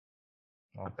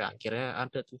 Sampai Oke. akhirnya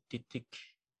ada tuh titik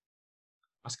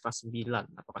pas kelas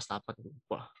 9 atau kelas 8 gue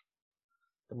lupa.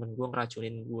 Temen gue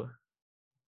ngeracunin gue.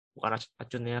 Bukan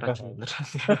racunnya, racun beneran.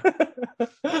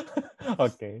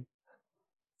 Oke.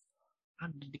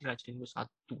 Ada di ngeracunin gue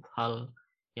satu hal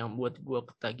yang buat gue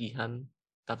ketagihan,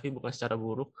 tapi bukan secara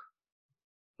buruk.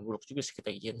 Buruk juga sih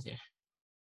ketagihan sih ya.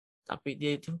 Tapi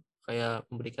dia itu kayak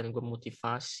memberikan gue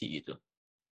motivasi gitu.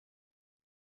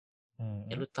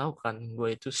 Ya lu tahu kan gue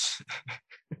itu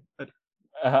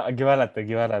Gimana tuh?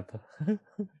 Gimana tuh?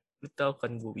 lu tahu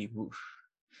kan gue wibu.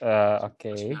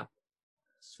 Oke.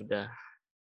 Maksudnya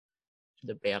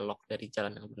sudah belok dari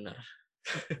jalan yang benar.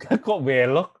 Kok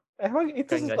belok? Emang itu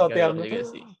Kan sesuatu nggak yang belok juga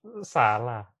sih.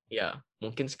 salah? Ya,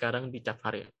 mungkin sekarang dicap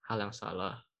hal yang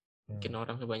salah. Mungkin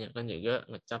orang kebanyakan juga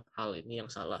ngecap hal ini yang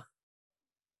salah.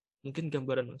 Mungkin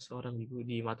gambaran seorang ibu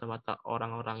di mata-mata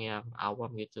orang-orang yang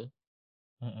awam gitu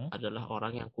adalah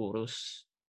orang yang kurus,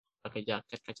 pakai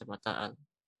jaket, kacamataan,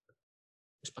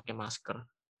 terus pakai masker,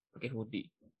 pakai hoodie.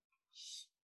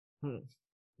 Iya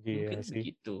Mungkin sih.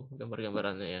 begitu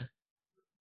gambar-gambarannya ya.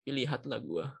 Lihatlah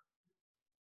gue,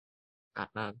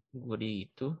 karena gue di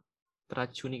itu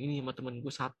teracuni ini sama temen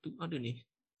gue satu, ada nih.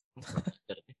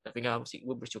 Tapi nggak apa sih,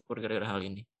 gue bersyukur gara-gara hal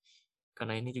ini.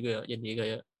 Karena ini juga jadi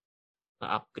kayak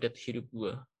upgrade hidup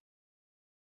gue.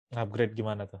 Upgrade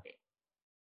gimana tuh?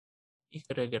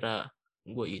 Gara-gara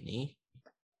gue ini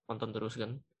nonton terus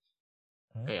kan,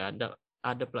 kayak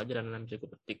ada pelajaran yang bisa gue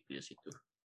petik di situ.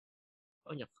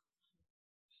 Banyak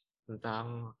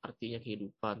tentang artinya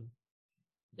kehidupan,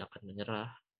 jangan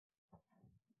menyerah.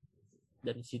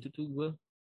 Dan di situ tuh gue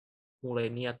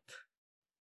mulai niat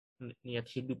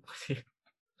hidup.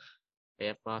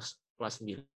 Kayak pas kelas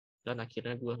 9 dan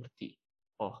akhirnya gue ngerti,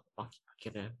 oh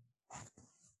akhirnya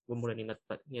gue mulai niat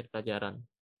pelajaran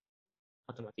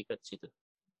matematika di situ.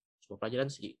 Cuma pelajaran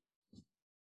sih,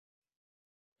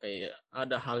 kayak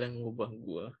ada hal yang ngubah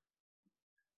gue,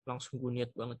 langsung gue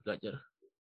niat banget belajar.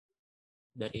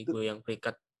 Dari Itu gue yang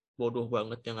peringkat bodoh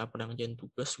banget yang gak pernah ngerjain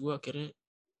tugas, gue akhirnya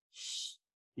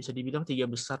bisa dibilang 3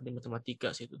 besar di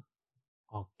matematika sih itu.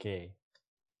 oke.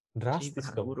 Jadi Drastis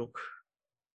pernah dong. buruk.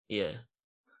 Iya.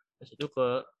 Terus itu ke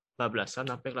 12-an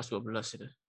sampai kelas 12 itu.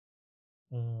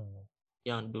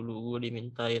 Yang dulu gue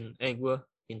gue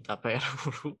minta PR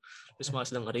dulu, terus malas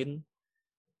dengerin,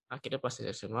 Akhirnya pas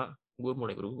SMA gue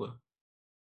mulai berubah.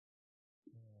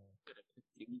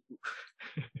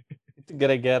 Itu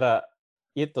gara-gara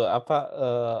itu apa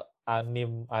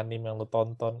anim yang lu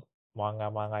tonton,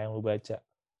 manga-manga yang lu baca.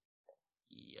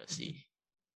 Iya sih,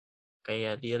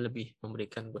 kayak dia lebih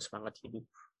memberikan gue semangat hidup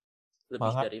lebih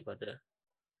Manga daripada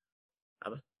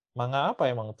apa. manga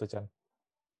apa emang tuh, Chan?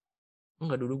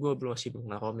 Enggak, dulu gue belum masih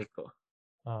mengenal komik kok,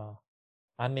 Ah,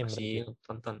 anim berarti. masih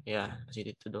tonton ya,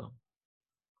 masih itu doang.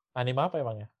 Anim apa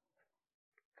emangnya?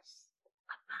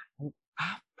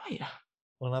 Apa ya?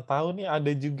 Mana tahu nih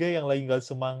ada juga yang lagi gak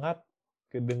semangat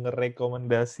kedenger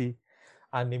rekomendasi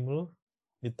anim lu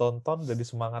ditonton jadi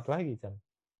semangat lagi, Chan.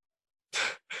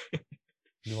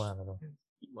 Gimana dong?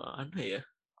 Gimana ya,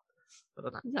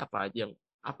 tontonannya apa aja, yang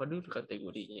apa dulu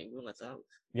kategorinya gue nggak tahu.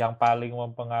 Yang paling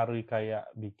mempengaruhi kayak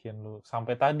bikin lu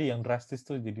sampai tadi yang drastis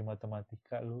tuh jadi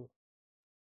matematika lu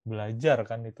belajar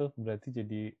kan itu berarti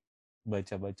jadi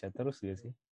baca-baca terus gak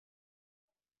sih?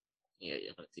 Iya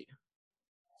ya, berarti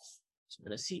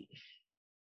sebenarnya sih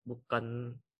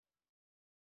bukan,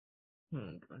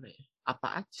 gimana ya,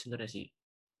 apa aja sebenarnya sih,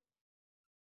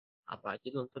 apa aja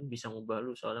nonton bisa ngubah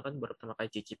lu, soalnya kan baru pertama kali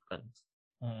cicip kan.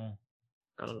 Mm-mm.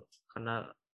 Kalau karena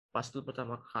pas lu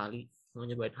pertama kali mau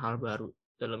nyobain hal baru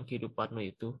dalam kehidupan lo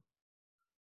itu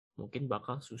mungkin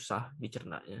bakal susah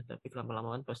dicernanya, tapi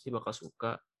lama-lama kan pasti bakal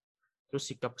suka. Terus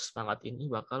sikap semangat ini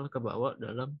bakal kebawa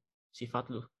dalam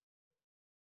sifat lu,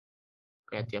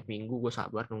 kayak tiap minggu gue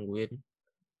sabar nungguin.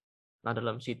 Nah,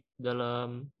 dalam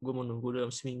gue menunggu dalam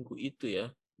seminggu itu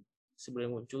ya,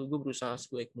 sebelum muncul gue berusaha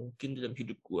sebaik mungkin dalam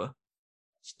hidup gue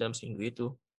dalam seminggu itu.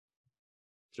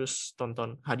 Terus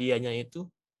tonton hadiahnya itu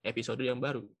episode yang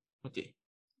baru, oke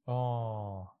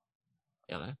Oh,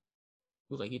 ya kan,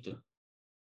 gue kayak gitu,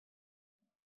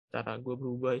 cara gue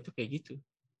berubah itu kayak gitu.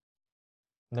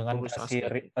 Gue dengan berusaha kasih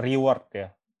sebaik reward ya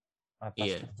atas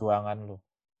iya, perjuangan lu.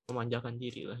 memanjakan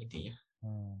diri lah intinya.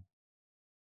 Hmm.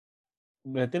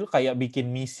 Berarti lu kayak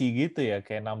bikin misi gitu ya,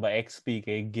 kayak nambah XP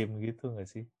kayak game gitu nggak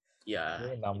sih? Ya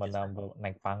Lu gitu lah. nambah-nambah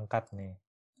naik pangkat nih,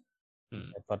 Hmm.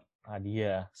 dapat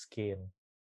hadiah skin.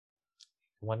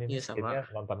 Cuman ini Iya sama. skinnya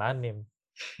nonton anim.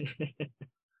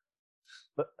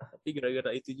 Tapi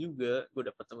gara-gara itu juga gue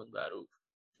dapet teman baru.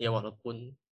 Ya Hmm.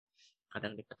 walaupun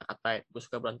kadang dikata-katain, gue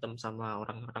suka berantem sama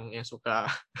orang-orang yang suka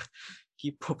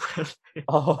K-pop kan.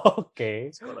 Oh, oke.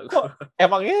 Sekolah Kok gue.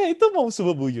 emangnya itu mau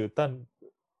sebuah buyutan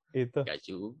itu? Gak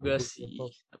juga Buku sih.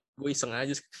 K-pop. Gue iseng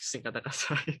aja sing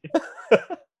kata-kata.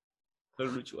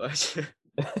 Lucu aja.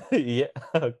 Iya,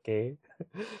 oke.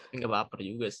 Gak baper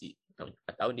juga sih.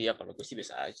 Gak tahu dia, kalau gue sih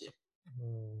biasa aja.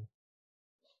 Hmm.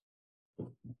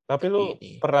 Tapi Tapi lu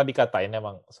ini pernah dikatain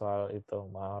emang soal itu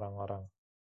sama orang-orang?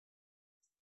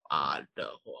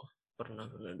 ada kok.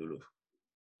 Pernah dulu.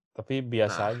 Tapi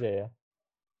biasa Nah, aja ya.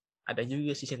 ada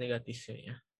juga sisi negatifnya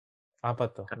ya.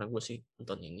 Apa tuh? Karena gue sih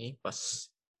nonton ini pas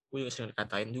gue juga sering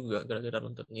dikatain juga gara-gara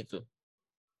nonton itu.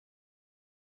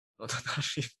 Nonton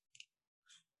Arif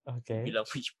Oke. dibilang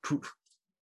ibu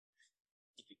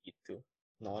gitu-gitu,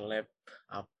 no lab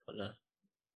apalah.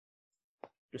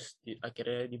 Terus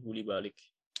akhirnya dibully balik.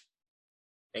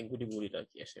 Gue dibully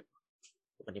lagi SMA.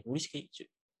 Bukan dibully sih,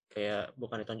 kayak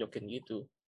bukan ditonjokin gitu.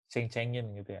 Ceng-cengin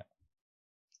gitu ya.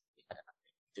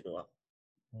 Itu doang.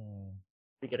 Hmm.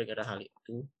 Tapi gara-gara hal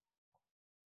itu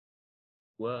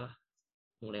gue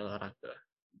mulai olahraga.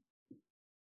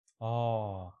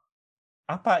 Oh,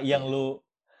 apa yang Iya, lu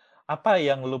apa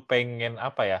yang lu pengen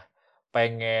apa ya?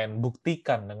 Pengen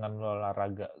buktikan dengan lu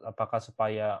olahraga? Apakah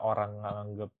supaya orang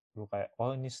nganggep lu kayak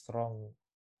oh ini strong,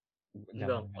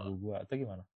 jangan enggak, ganggu gua atau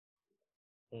gimana?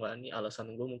 enggak, ini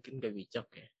alasan gue mungkin gak bijak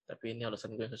ya, tapi ini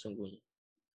alasan gue yang sesungguhnya.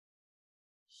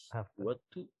 Apa? Gue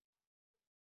tuh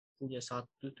punya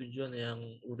satu tujuan yang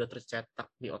udah tercetak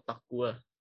di otak gue,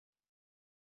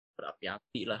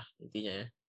 berapi-api lah intinya ya.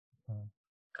 Hmm.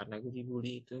 Karena gue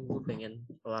dibully itu, gue pengen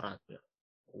olahraga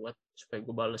buat supaya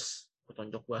gue bales, gue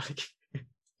tonjok balik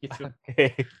gitu, Oke.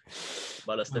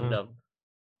 balas Hmm. dendam.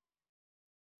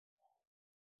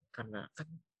 Karena kan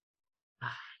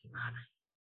gimana,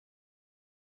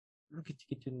 lu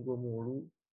gitu-gituin gue mulu,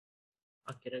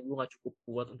 akhirnya gue gak cukup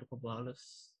kuat untuk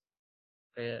ngebales.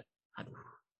 Kayak aduh,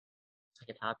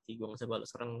 sakit hati gue gak bisa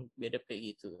balas orang beda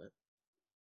kayak gitu kan.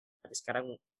 Tapi sekarang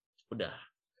udah,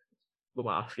 gue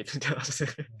maafin udah. Tapi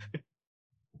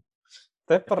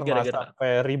Tapi pernah gara-gara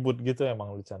sampai ribut gitu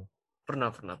emang lu, Chan? pernah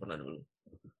dulu.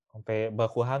 Sampai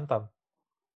baku hantam?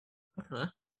 Pernah.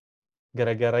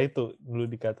 Gara-gara itu dulu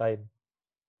dikatain?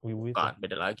 Wibu itu? Bukan,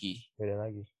 beda lagi. Beda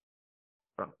lagi.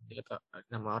 Orang kita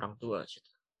nama orang tua sih.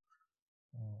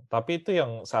 Tapi itu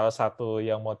yang salah satu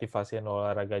yang motivasi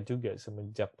olahraga juga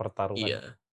semenjak pertarungan. Iya,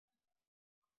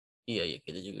 Iya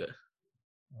kita juga.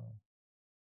 Hmm.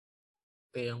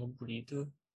 Kayak yang ngebully itu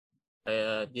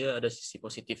kayak dia ada sisi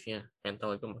positifnya,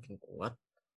 mental itu makin kuat.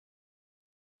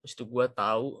 Terus itu gue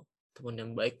tahu teman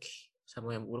yang baik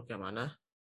sama yang buruk yang mana.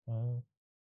 Hmm.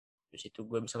 Terus itu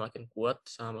gue bisa makin kuat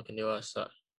sama makin dewasa.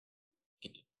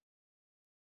 Gitu.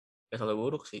 Gak selalu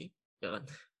buruk sih, jangan.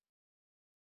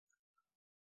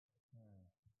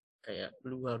 Kayak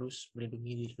lu harus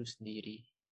melindungi diri lu sendiri.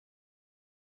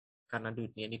 Karena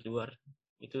dunia di luar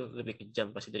itu lebih kejam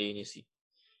pasti dari ini sih.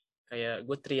 Kayak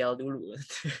gue trial dulu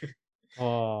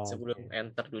Oh, sebelum oke.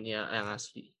 enter dunia yang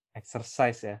asli.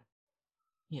 Exercise ya.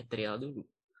 Ya trial dulu.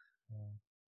 Hmm.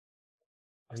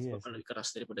 Pasti Iya bakal sih. lebih keras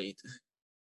daripada itu.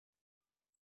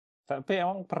 Tapi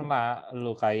emang pernah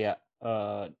lu kayak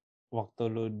waktu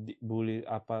lu dibully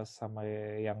apa sama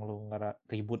yang lu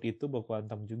ribut itu baku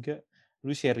hantam juga,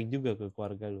 lu sharing juga ke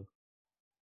keluarga lu?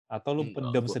 Atau lu Enggak,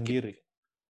 pendam gue keep. sendiri?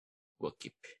 Gue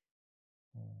keep.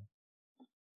 Hmm.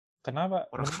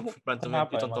 Kenapa? Orang Menurut lu berantemnya kenapa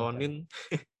emang, Chan? ditontonin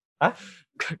Hah?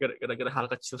 gara-gara hal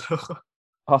kecil loh.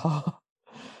 Oh,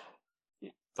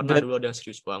 Pernah dan, dulu ada yang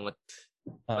serius banget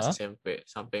pas Heeh. SMP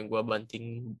sampai gue banting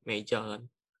meja kan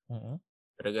Heeh.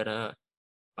 gara-gara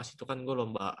pas itu kan gue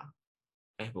lomba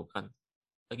bukan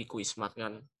lagi kuis mat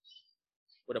kan,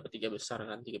 gue dapet 3 besar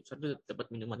kan, 3 besar tuh dapat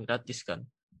minuman gratis kan.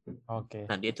 Oke.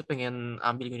 Nah dia tuh pengen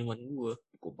ambil minuman gue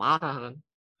marah kan.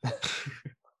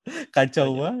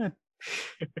 Kacau Makanya banget.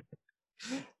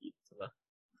 gitu lah.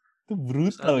 Itu Terus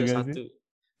brutal ada gak sih? satu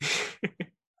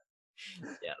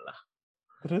ya lah,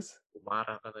 Terus? gue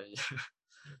marah katanya.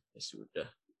 Ya sudah,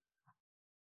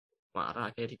 marah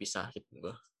akhirnya dipisahin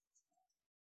gue.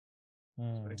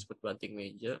 Sekarang Hmm. sebut banting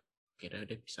meja, kira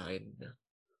udah pisahin udah.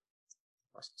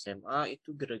 Pas SMA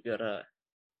itu gara-gara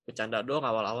bercanda doang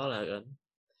awal-awal ya kan,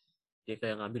 dia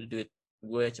kayak ngambil duit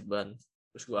gue ceban,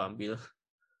 terus gue ambil,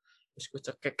 terus gue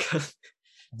cekek kan.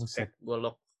 Cekek Buset. gue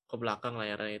lock ke belakang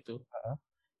layarnya itu. Heeh.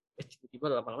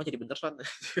 Tiba-tiba lama-lama jadi beneran.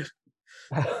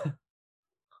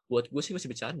 Buat gue sih masih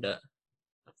bercanda,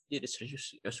 tapi dia udah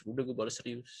serius, ya sudah gue balas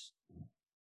serius.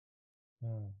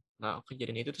 Hmm. Nah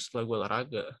kejadian itu tuh setelah gue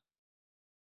olahraga,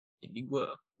 jadi gue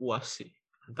puas sih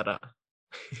antara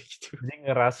gitu. Jadi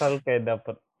ngerasa lu kayak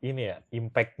dapet ini ya,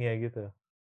 impact-nya gitu.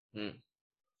 hmm.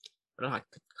 Padahal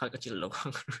hal kecil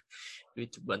doang.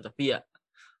 Duit ceban, tapi ya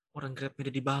orang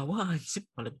grabnya udah di bawah anjir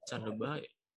malah bercanda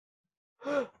baik.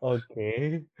 Oke.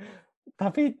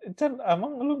 Tapi Chan,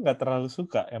 emang lu nggak terlalu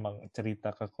suka emang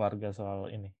cerita ke keluarga soal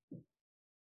ini?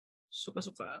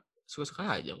 Suka-suka,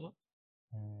 suka-suka aja kok.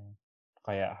 Hmm.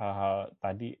 Kayak hal-hal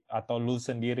tadi, atau lu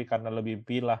sendiri karena lebih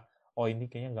pilah, oh ini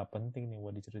kayaknya nggak penting nih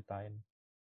buat diceritain.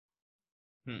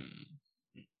 hmm.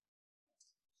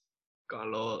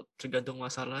 Kalau tergantung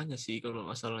masalahnya sih, kalau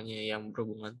masalahnya yang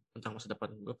berhubungan tentang masa depan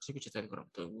gue pasti gue ceritain ke orang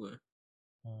tua gue.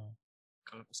 Hmm.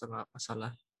 Kalau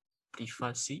masalah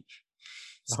privasi,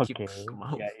 skip, Oke,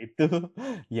 mau. ya itu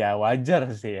ya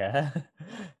wajar sih ya.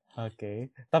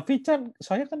 Oke, tapi Chan,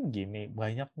 soalnya kan gini,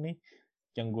 banyak nih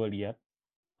yang gue lihat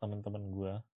teman-teman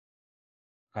gue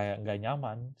kayak nggak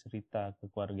nyaman cerita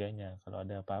ke keluarganya kalau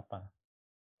ada apa-apa.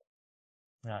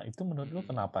 Nah, itu menurut lu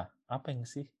hmm. kenapa? Apa yang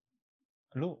sih?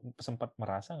 Lu sempat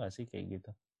merasa nggak sih kayak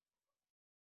gitu?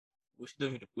 Gue sih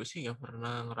dalam hidup gue sih nggak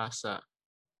pernah ngerasa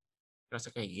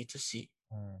kayak gitu sih,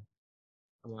 Hmm.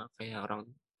 sama kayak orang,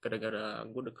 gara-gara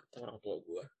gue deket sama orang tua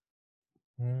gue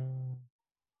Hmm.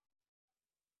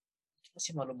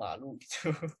 masih malu-malu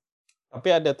gitu. Tapi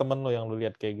ada temen lu yang lu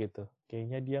lihat kayak gitu.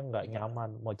 Kayaknya dia nggak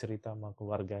nyaman mau cerita sama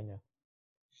keluarganya.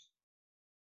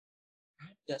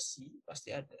 Ada sih,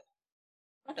 pasti ada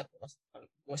kok mas,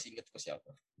 gue masih inget ke siapa.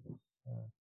 Hmm.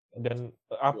 Dan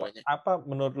apa Duanya apa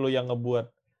menurut lu yang ngebuat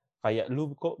kayak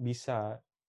lu kok bisa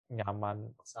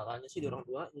nyaman? salahnya sih di orang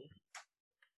tuanya,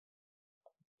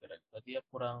 gara-gara dia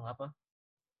kurang apa,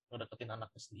 ngedeketin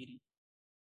anaknya sendiri.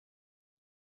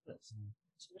 Terus Hmm.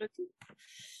 sebenarnya tuh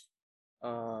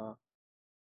eh,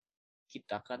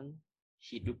 kita kan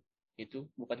hidup itu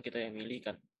bukan kita yang milih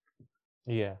kan,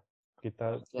 Iya,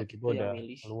 kita orang tua tiba-tiba kita yang udah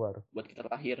milih keluar. buat kita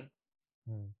lahir.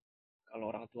 Hmm. Kalau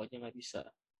orang tuanya nggak bisa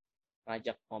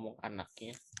ngajak ngomong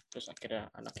anaknya, terus akhirnya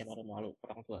anaknya malu-malu ke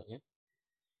orang tuanya,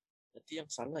 berarti yang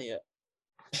salah ya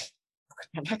bukan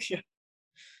anaknya.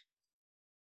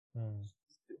 Hmm.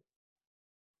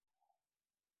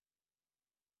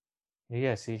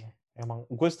 Iya sih, emang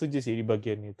gue setuju sih di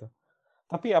bagian itu.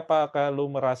 Tapi apakah lu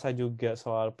merasa juga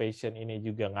soal passion ini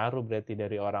juga ngaruh berarti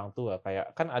dari orang tua?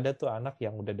 Kayak kan ada tuh anak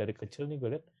yang udah dari kecil nih gue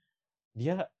lihat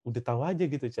dia udah tahu aja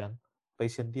gitu Chan.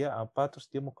 Passion dia apa, terus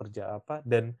dia mau kerja apa,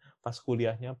 dan pas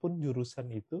kuliahnya pun jurusan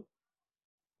itu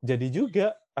jadi juga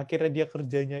akhirnya dia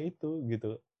kerjanya itu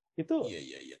gitu. Itu Iya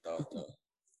iya iya, tahu tahu.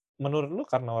 menurut lu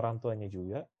karena orang tuanya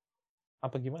juga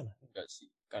apa gimana? Enggak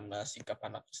sih, karena sikap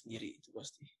anak sendiri itu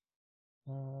pasti.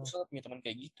 Hmm. Terus punya teman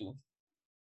kayak gitu,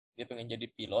 dia pengen jadi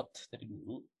pilot dari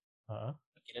dulu. Heeh.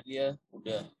 Akhirnya dia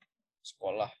udah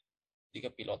sekolah di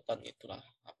kepilotan, itulah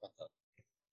apa tuh,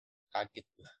 kaget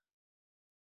lah.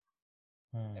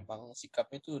 Emang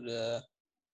sikapnya tuh udah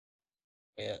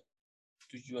kayak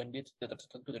tujuan dia tuh udah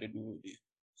tertentu dari dulu dia.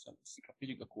 Sampai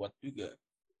sikapnya juga kuat juga.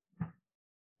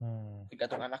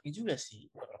 Tergantung anaknya juga sih,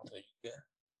 bukan orang tua juga.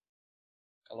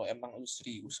 Kalau emang lu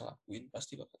serius lakuin,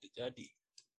 pasti bakal terjadi.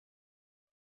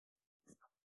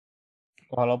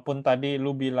 Walaupun tadi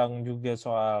lu bilang juga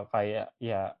soal kayak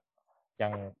ya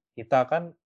yang kita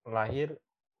kan lahir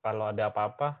kalau ada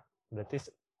apa-apa berarti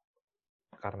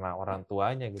karena orang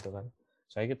tuanya gitu kan.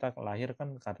 Soalnya kita lahir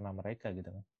kan karena mereka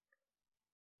gitu kan.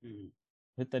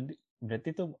 Itu tadi berarti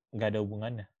itu nggak ada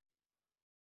hubungannya.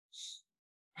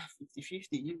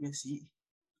 50-50 juga sih.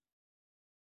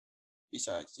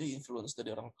 Bisa aja influence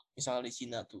dari orang, misalnya di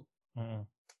Cina tuh.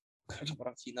 Karena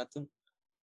orang Cina tuh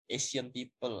Asian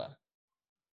people lah.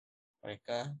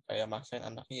 Mereka kayak maksain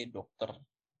anaknya jadi dokter.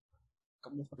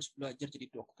 Kamu harus belajar jadi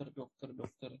dokter,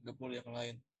 gak boleh yang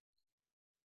lain.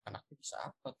 Anaknya bisa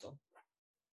apa tuh?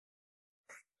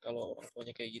 Kalau orang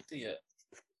tuanya kayak gitu ya,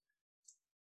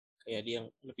 kayak dia yang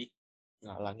lebih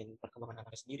ngalangin perkembangan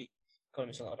anaknya sendiri. Kalau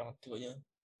misalnya orang tuanya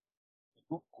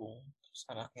dukung, terus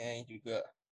anaknya yang juga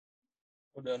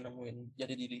udah nemuin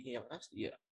jadi dirinya yang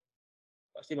asli, ya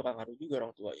pasti bakal ngaruh juga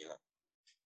orang tuanya.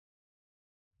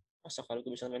 Masa kalau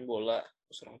gue bisa main bola,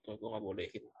 terus orang tua gue nggak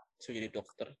bolehin, suruh jadi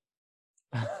dokter,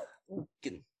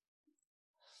 mungkin.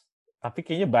 Tapi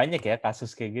kayaknya banyak ya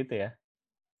kasus kayak gitu ya.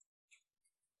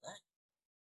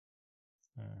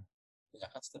 Banyak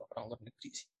kan setiap orang luar negeri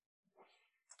sih.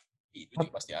 Itu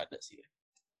juga pasti ada sih ya.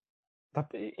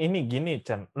 Tapi ini gini,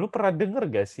 Chan, lu pernah denger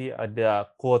gak sih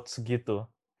ada quotes gitu?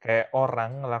 Kayak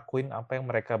orang ngelakuin apa yang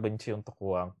mereka benci untuk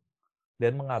uang.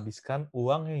 Dan menghabiskan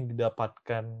uang yang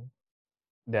didapatkan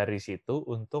dari situ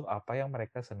untuk apa yang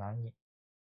mereka senangi.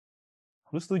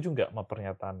 Lu setuju nggak sama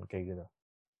pernyataan kayak gitu?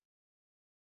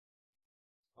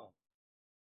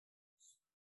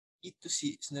 Itu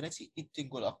sih, sebenarnya sih itu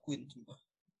yang gue lakuin. Coba.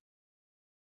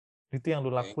 Itu yang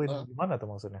lu lakuin, gimana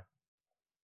tuh maksudnya?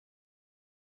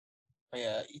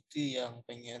 Kayak itu yang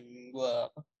pengen gue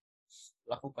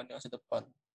lakukan di masa depan.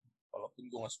 Walaupun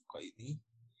gue gak suka ini,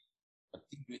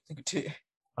 penting duitnya gede.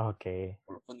 Oke.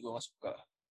 Walaupun gue gak suka.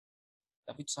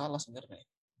 Tapi itu salah sebenarnya.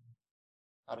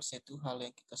 Harusnya itu hal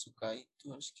yang kita sukai,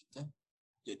 itu harus kita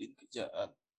jadiin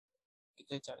kerjaan.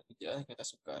 Kita cari kerjaan yang kita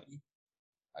sukai,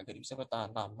 agar bisa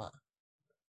bertahan lama.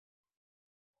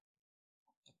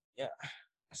 Ya,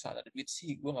 asal ada duit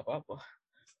sih, gue gak apa-apa.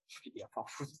 Jadi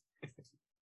apapun.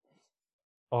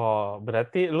 Oh,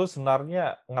 berarti lu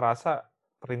sebenarnya ngerasa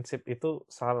prinsip itu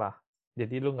salah.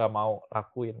 Jadi lu nggak mau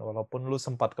lakuin, walaupun lu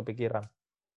sempat kepikiran.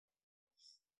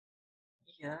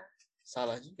 Iya,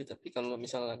 salah juga. Tapi kalau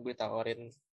misalnya gue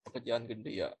tawarin pekerjaan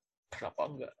gede, ya kenapa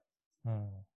enggak?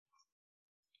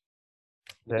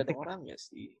 Berarti Tergantung orangnya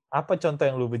sih. apa contoh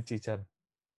yang lu benci, Chan?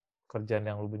 Kerjaan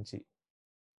yang lu benci?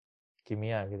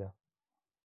 Kimia gitu.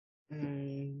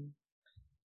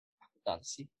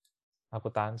 Akuntansi.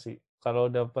 Akuntansi.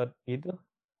 Kalau dapat itu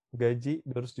gaji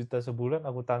 200 juta sebulan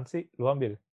akuntansi, lu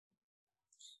ambil?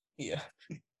 Iya.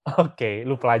 Oke,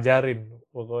 lu pelajarin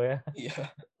pokoknya. Iya.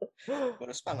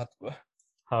 Baru semangat gue.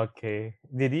 Oke.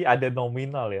 Jadi ada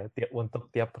nominal ya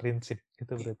untuk tiap prinsip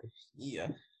itu berarti. Iya.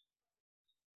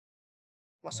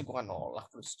 Masa gue gak nolak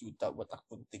 100 juta buat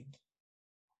akunting?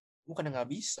 Bukan nggak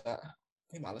bisa,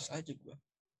 tapi males aja gue.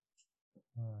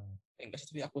 Enggak sih,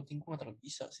 tapi akunting gue gak terlalu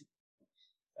bisa sih.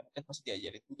 Karena kan pasti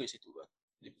diajarin juga di situ kan,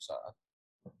 di perusahaan.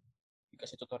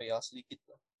 Dikasih tutorial sedikit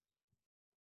lah.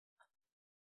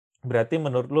 Berarti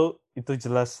menurut lu itu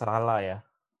jelas salah ya?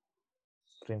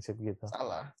 Prinsip gitu.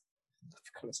 Salah. Tapi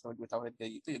kalau sama gue tawarin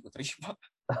kayak gitu, ya gue terima.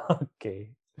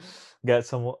 Oke. Nggak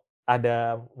semua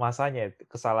ada masanya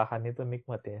kesalahan itu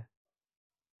nikmat ya.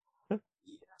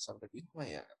 Iya, sampai duit mah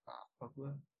ya apa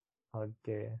gue.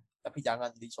 Oke. Tapi jangan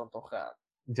dicontohkan.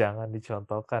 Jangan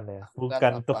dicontohkan ya. Lakukan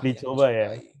Bukan untuk apa yang dicoba ya.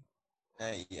 disukai.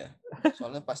 Nah iya.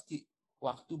 Soalnya pasti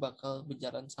waktu bakal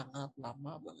berjalan sangat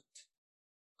lama banget.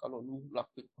 Kalau lu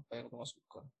lakuin apa yang lu gak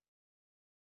suka.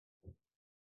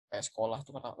 Kayak sekolah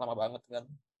tuh kan lama banget kan.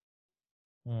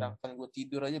 Sedangkan gue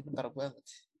tidur aja bentar banget.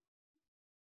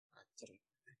 Anjir.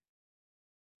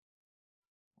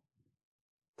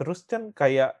 Terus kan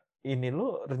kayak ini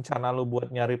lu rencana lu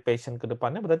buat nyari passion ke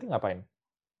depannya berarti ngapain?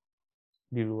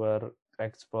 Di luar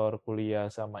explore kuliah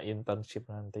sama internship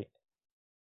nanti.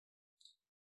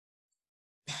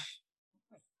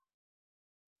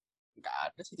 nggak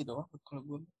ada sih, itu doang kalau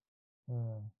gue.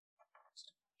 Hmm.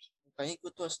 Kayaknya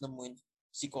gue tuh harus nemuin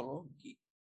psikologi.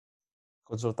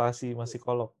 Konsultasi sama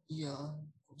psikolog. Iya,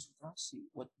 konsultasi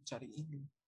buat cari ini.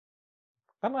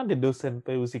 Kan ada dosen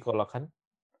PU psikolog kan.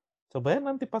 Coba ya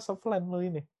nanti pas offline lo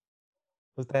ini.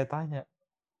 Lu tanya-tanya.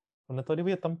 Mana tau dia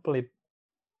punya template.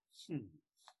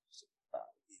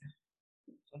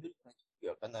 Tapi pernah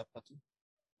juga kan apa tuh,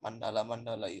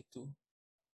 mandala-mandala itu.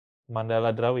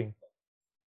 Mandala drawing.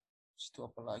 Terus itu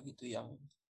apa lagi tuh yang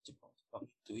Jepang-Jepang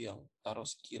itu yang taruh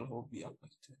skill hobi apa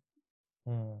gitu.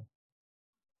 Hmm.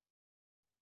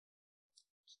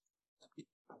 Tapi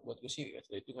buat gue sih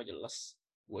itu nggak jelas.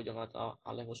 Gue aja nggak tahu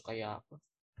hal yang gue suka ya apa.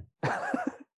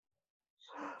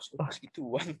 Suka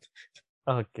gituan.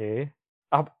 Oke.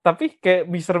 Tapi kayak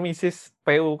Mr. Mrs.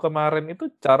 PU kemarin itu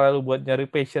cara lu buat nyari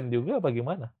passion juga apa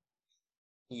gimana?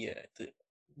 Iya, itu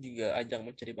juga ajang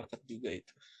mencari bakat juga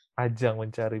itu. Ajang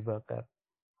mencari bakat.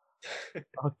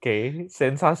 Oke,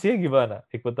 sensasinya gimana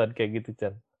ikutan kayak gitu,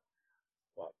 Chan?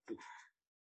 Waduh.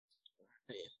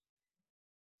 Ya.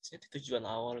 Saya tujuan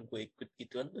awal gue ikut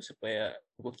gituan tuh supaya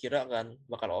gue kira kan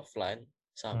bakal offline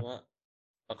Hmm. sama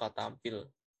bakal tampil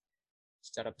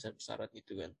secara besar-besaran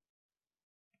gitu kan.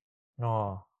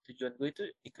 Oh. Tujuan gue itu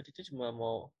ikut itu cuma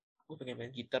mau gue pengen main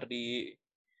gitar di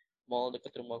mall dekat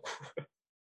rumah gue.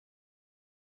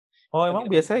 Oh, Kan emang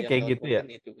kita biasanya yang kayak dapat gitu ya?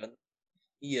 OREN itu kan.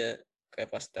 Iya, kayak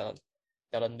pas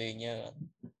talent day-nya kan.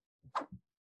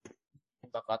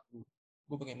 Bakat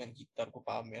gue pengen main gitar, gue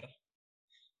pamer.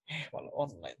 Malah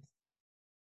online.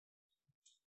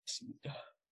 Sudah.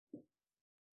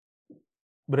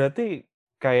 Berarti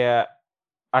kayak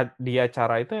di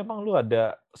acara itu emang lu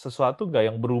ada sesuatu nggak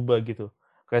yang berubah gitu?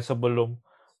 Kayak sebelum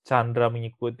Chandra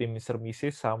mengikuti Mr.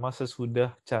 Mrs. sama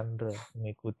sesudah Chandra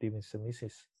mengikuti Mr.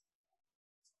 Mrs.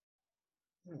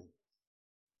 Hmm,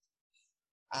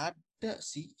 ada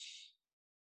sih,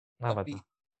 Apa tuh? tapi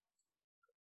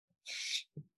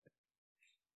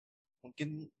mungkin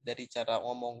dari cara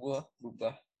ngomong gue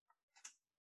berubah.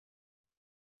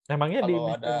 Emangnya di Kalau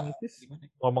Mr. ada Mrs. gimana?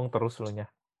 ngomong terus lu nya?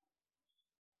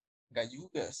 Enggak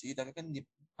juga sih, tapi kan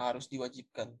harus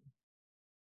diwajibkan.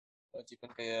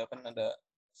 Wajibkan kayak kan ada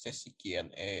sesi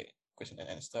Q&A, question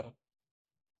and answer.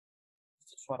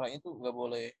 Suaranya tuh nggak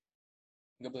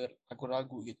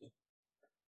beragu-ragu gitu.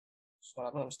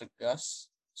 Suara lu harus tegas,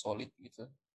 solid gitu.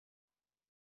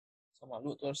 Sama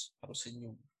lu tuh harus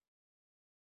senyum.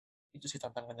 Itu sih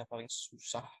tantangannya paling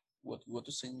susah buat gue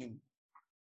tuh senyum.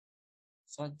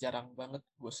 Soalnya jarang banget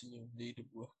gue senyum di hidup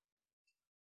gue.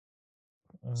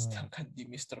 Hmm. Sedangkan di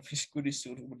Mr. Fish gue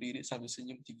disuruh berdiri sambil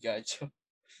senyum 3 jam.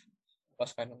 Pas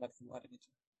final night kemarin itu.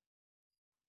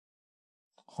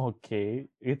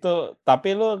 Oke, itu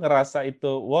tapi lu ngerasa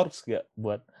itu works gak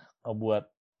buat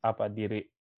ngebuat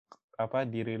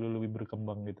diri lu lebih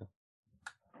berkembang gitu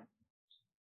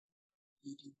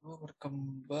Jadi gue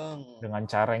berkembang. dengan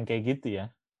cara yang kayak gitu ya?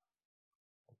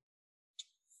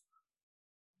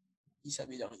 Bisa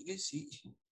bilang juga sih.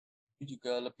 Gue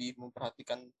juga lebih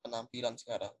memperhatikan penampilan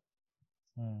sekarang.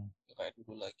 Hmm. Gak kayak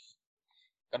dulu lagi.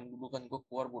 Kan dulu kan gue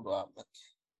keluar bodo amat.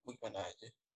 Gue gimana aja.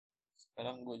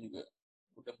 Sekarang gue juga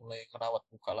udah mulai merawat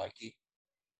muka lagi.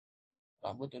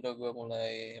 Rambut udah gue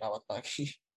mulai rawat lagi.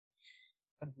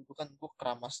 Kan dulu kan gue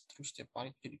keramas terus tiap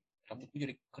hari. Jadi rambut gue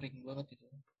jadi kering banget gitu.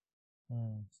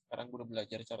 Hmm. Sekarang gue udah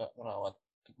belajar cara merawat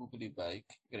tubuh lebih baik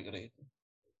gara-gara itu.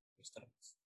 Mister.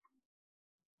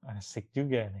 Asik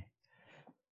juga nih.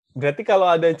 Berarti kalau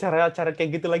ada cara-cara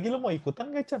kayak gitu lagi, lo mau ikutan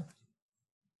nggak, Chan?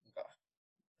 Enggak,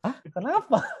 Hah?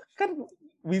 Kenapa? Kan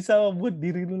bisa membuat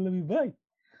diri lo lebih baik.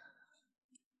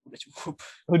 udah cukup.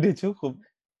 Udah cukup.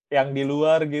 Yang di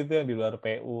luar gitu, yang di luar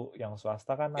PU, yang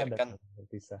swasta kan ada Biarkan tuh,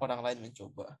 bisa. orang lain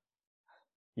mencoba.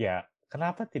 Ya,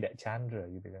 kenapa tidak Chandra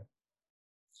gitu kan?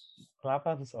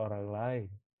 Kenapa harus orang lain?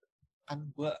 Kan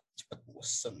gue cepet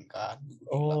bosen kan. Gue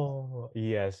bilang, Oh,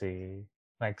 iya sih.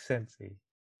 Make sense sih.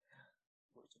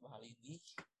 gue coba hal ini,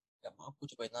 gak mampu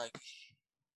cobain lagi.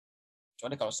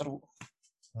 Kecuali kalau seru.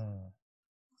 Hmm.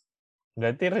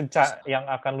 Berarti Bisa. yang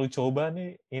akan lu coba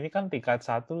nih, ini kan tingkat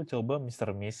 1 coba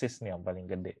Mr. Mrs. nih yang paling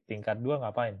gede. Tingkat 2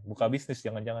 ngapain? Buka bisnis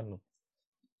jangan-jangan lu.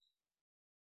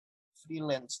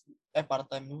 Freelance. Part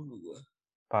time dulu gue.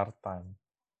 Part time.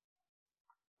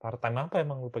 Part time apa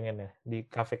emang lu pengennya? Di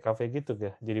kafe-kafe gitu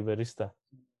ya, jadi barista?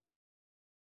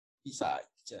 Bisa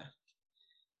aja.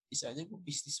 Bisa aja gue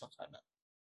bisnis makanan.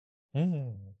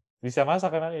 Bisa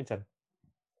masak kan ya, Chan?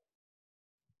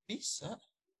 Bisa.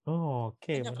 Oh,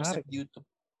 oke, Banyak resep menarik. di YouTube.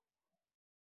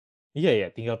 Iya ya,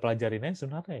 tinggal pelajarin aja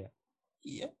sebenarnya ya.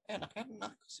 Iya,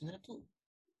 enak-enak. Sebenarnya tuh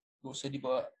gak usah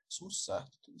dibawa susah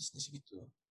gitu bisnis gitu.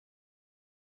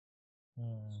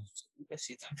 Juga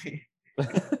sih, tapi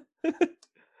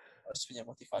harus punya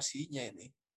motivasinya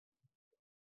ini.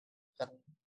 Kan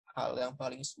hal yang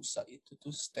paling susah itu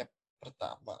tuh step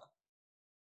pertama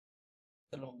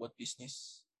dalam membuat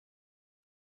bisnis.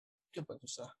 Itu paling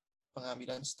susah,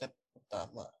 pengambilan step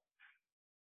pertama.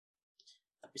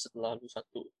 Tapi setelah lu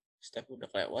satu step udah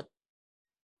kelewat,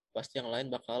 pasti yang lain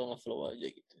bakal nge-flow aja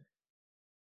gitu.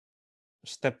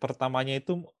 Step pertamanya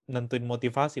itu nentuin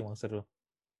motivasi maksud lo?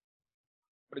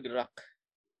 Bergerak,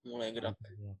 mulai gerak.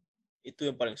 Itu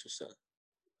yang paling susah.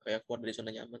 Kayak keluar dari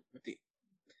zona nyaman, berarti.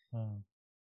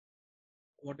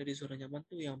 Keluar dari zona nyaman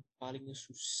tuh yang paling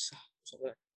susah.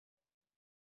 Soalnya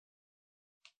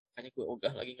makanya gue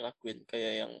ogah lagi ngelakuin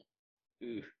kayak yang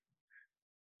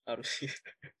harus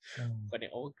bukan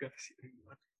yang ogah sih.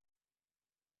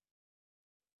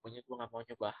 Pokoknya gue gak mau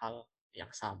nyoba hal yang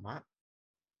sama,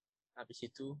 habis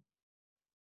itu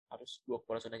harus gue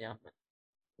keluar zona nyaman.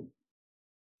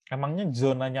 Emangnya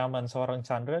zona nyaman seorang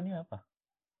Chandra ini apa?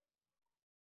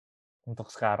 Untuk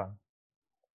sekarang?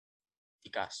 Di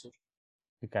kasur.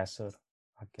 Di kasur.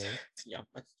 Oke.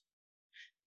 Nyaman.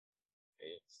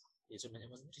 Ya zona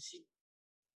nyaman di sini.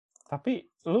 Tapi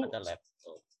lu ada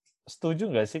laptop.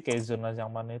 Setuju nggak sih kayak zona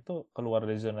nyaman itu, keluar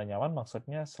dari zona nyaman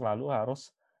maksudnya selalu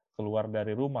harus keluar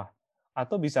dari rumah?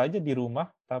 Atau bisa aja di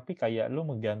rumah tapi kayak lu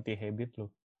mengganti habit lu?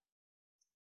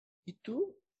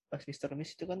 Itu pas Mr.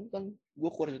 Miss itu kan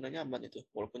gue keluar zona nyaman itu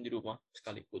walaupun di rumah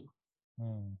sekalipun.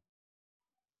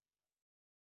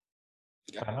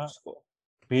 Gak Karena harus kok.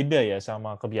 beda ya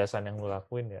sama kebiasaan yang lu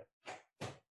lakuin ya.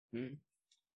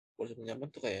 Keluar zona nyaman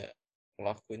tuh kayak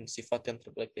ngelakuin sifat yang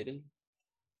terbaik dari lu.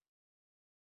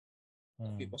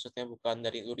 Tapi maksudnya bukan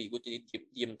dari lu ribut jadi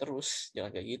diem terus,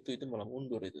 jangan kayak gitu, itu malah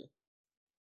mundur itu.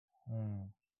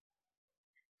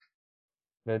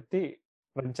 Berarti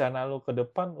rencana lu ke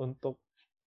depan untuk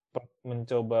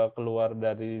mencoba keluar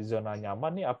dari zona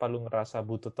nyaman nih, apa lu ngerasa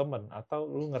butuh temen atau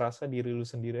lu ngerasa diri lu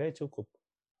sendiri aja cukup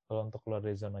kalau untuk keluar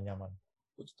dari zona nyaman?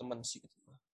 Butuh teman sih gitu.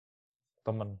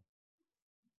 Temen.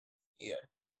 Iya.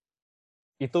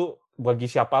 Itu bagi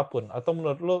siapapun atau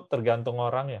menurut lu tergantung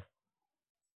orang ya?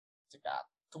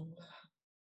 Tergantung lah.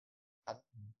 Kan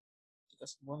kita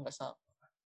semua nggak sama.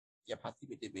 Tiap hati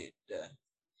beda-beda.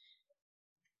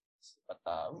 Siapa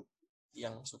tahu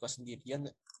yang suka sendirian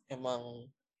emang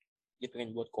dia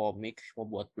pengen buat komik, mau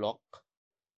buat blog.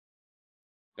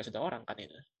 Gak sudah orang kan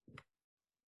itu.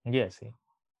 Iya sih.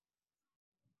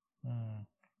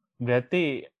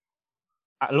 Berarti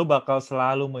lu bakal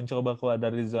selalu mencoba keluar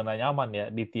dari zona nyaman ya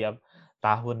di tiap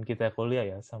tahun kita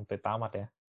kuliah ya sampai tamat ya?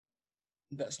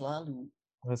 Nggak selalu.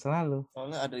 Nggak selalu.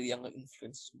 Soalnya ada yang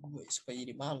nge-influence gue supaya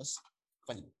jadi males.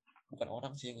 Bukan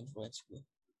orang sih yang influence gue.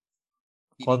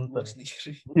 Diri gue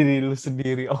sendiri. Diri lu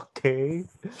sendiri, oke.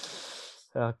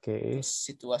 Terus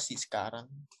situasi sekarang,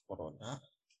 corona,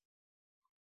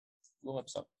 gue gak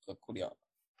bisa ke kuliah.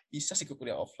 Bisa sih ke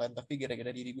kuliah offline, tapi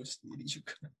gara-gara diri gue sendiri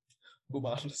juga. Gue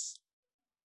males.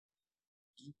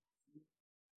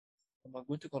 Sama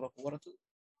gue tuh kalau keluar tuh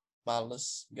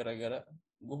males, gara-gara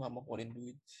gue gak mau keluarin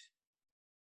duit.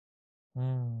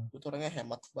 Gue tuh orangnya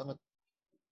hemat banget.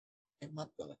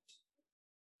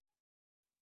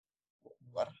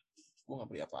 Keluar, gue gak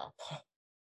beli apa-apa.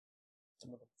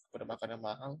 Cuma pada makan yang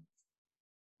mahal,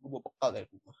 gue bawa bekal dari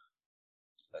rumah.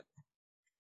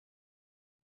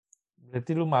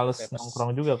 Berarti lu males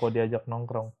nongkrong juga kok diajak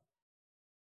nongkrong?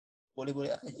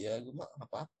 Boleh-boleh aja, gue mah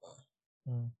apa-apa.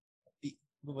 Tapi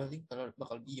gue paling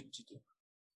bakal diem situ.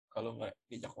 Kalau nggak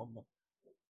diajak ngomong.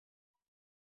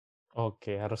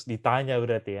 Oke, harus ditanya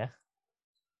berarti ya?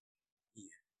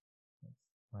 Iya.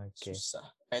 Oke.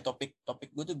 Susah. Kayak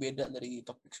topik gue tuh beda dari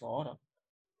topik semua orang.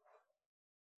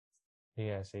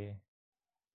 Iya sih.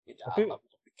 Beda Tapi alam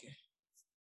topiknya.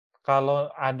 kalau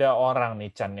ada orang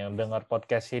nih Chan yang dengar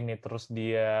podcast ini terus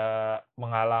dia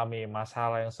mengalami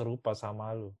masalah yang serupa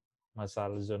sama lu,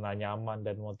 masalah zona nyaman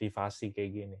dan motivasi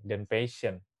kayak gini dan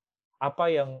passion,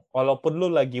 apa yang walaupun lu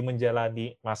lagi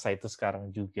menjalani masa itu sekarang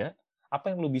juga,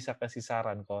 apa yang lu bisa kasih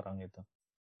saran ke orang itu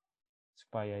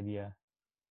supaya dia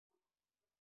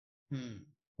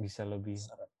bisa lebih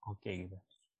oke gitu?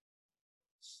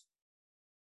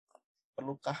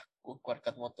 Perlukah gue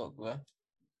keluarkan moto gue?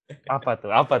 Apa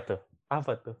tuh? Apa tuh?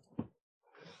 Apa tuh?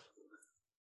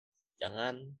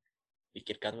 Jangan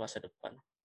pikirkan masa depan.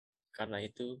 Karena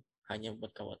itu hanya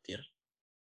buat khawatir.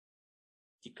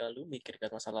 Jika lu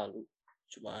mikirkan masa lalu,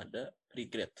 cuma ada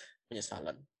regret,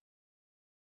 penyesalan.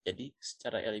 Jadi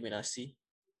secara eliminasi,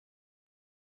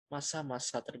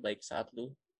 masa-masa terbaik saat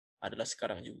lu adalah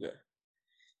sekarang juga.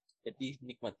 Jadi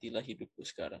nikmatilah hidupku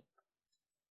sekarang.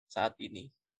 Saat ini.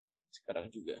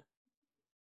 Sekarang juga.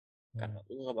 Karena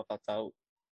lu gak bakal tahu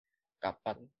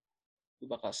kapan lu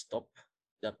bakal stop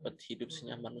dapat hidup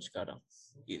senyaman lu sekarang.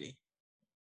 Gini.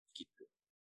 Gitu.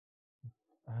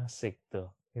 Asik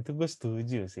tuh. Itu gue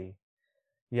setuju sih.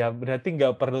 Ya berarti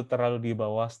nggak perlu terlalu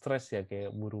dibawa stres ya,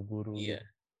 kayak buru-buru Iya. gitu.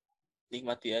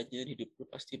 Nikmati aja, hidup lu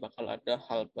pasti bakal ada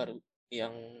hal baru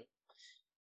yang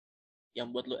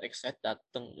buat lu excited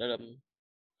dateng dalam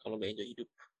kalau lu enjoy hidup.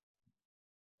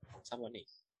 Sama nih,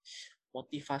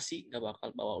 motivasi gak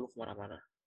bakal bawa lu kemana-mana.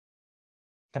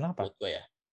 Kenapa? Buat gue ya,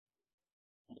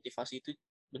 motivasi itu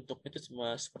bentuknya itu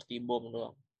cuma seperti bom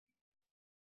doang.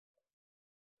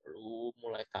 Lu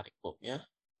mulai tarik bomnya,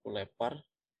 lu lempar,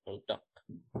 meledak.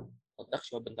 Meledak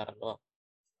cuma bentaran doang.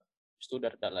 Terus itu udah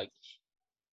reda lagi.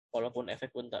 Walaupun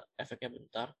efeknya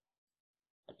bentar,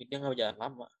 tapi dia nggak berjalan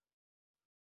lama.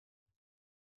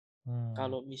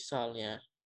 Kalau misalnya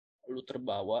lu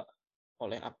terbawa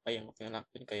oleh apa yang lu pengen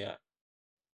lakuin, kayak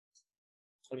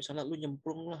kalau misalnya lu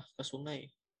nyemplung lah ke sungai,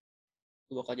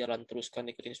 lu bakal jalan terus kan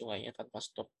ikutin sungainya tanpa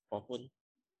stop apapun.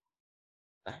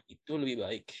 Nah, itu lebih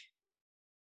baik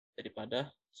daripada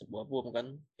sebuah bom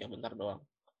kan yang bentar doang.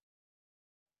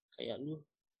 Kayak lu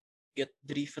get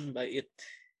driven by it,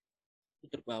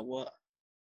 lu terbawa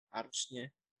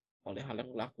arusnya oleh hal yang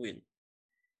lu lakuin.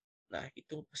 Nah,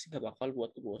 itu pasti gak bakal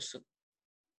buat lu bosen.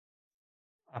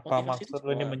 Apa Motivasi itu maksud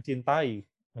lo ini cuma, mencintai?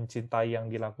 Mencintai yang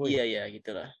dilakuin? iya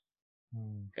gitulah.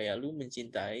 Hmm. Kayak lu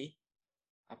mencintai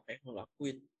apa yang lu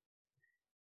lakuin.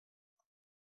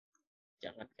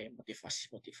 Jangan kayak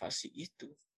motivasi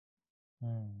itu.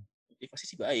 Motivasi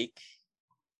sih baik,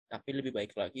 tapi lebih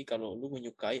baik lagi kalau lu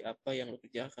menyukai apa yang lu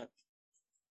kerjakan.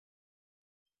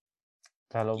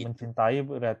 Kalau Gitu. mencintai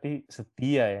berarti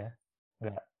setia ya?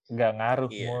 Nggak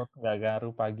ngaruh Iya. mood, nggak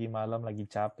ngaruh pagi malam lagi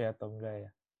capek atau enggak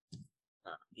ya?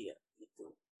 Nah, iya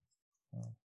gitu.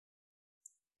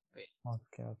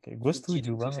 Oke. Gue Kunci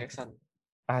setuju banget. kesuksesan.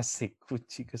 Asik,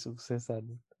 kunci kesuksesan.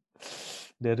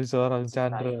 Dari seorang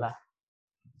Chandra.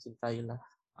 Cintailah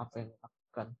apa yang lu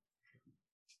lakukan,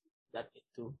 dan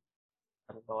itu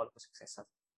akan membawa kesuksesan.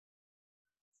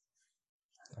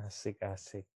 Asik.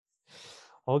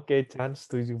 Oke, Chan,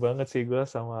 setuju banget sih gue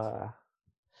sama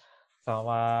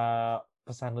sama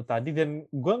pesan lu tadi, dan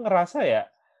gue ngerasa ya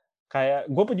kayak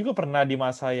gue juga pernah di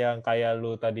masa yang kayak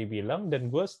lu tadi bilang, dan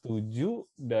gue setuju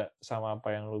sama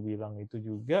apa yang lu bilang itu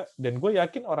juga, dan gue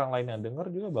yakin orang lain yang denger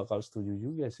juga bakal setuju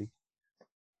juga sih.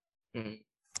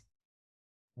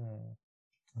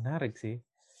 Menarik sih.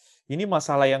 Ini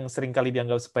masalah yang sering kali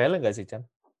dianggap sepele nggak sih, Chan?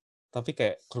 Tapi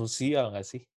kayak krusial nggak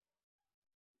sih?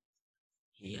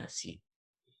 Iya sih,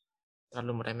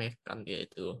 terlalu meremehkan dia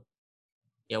itu.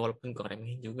 Ya walaupun gue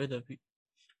remehin juga, tapi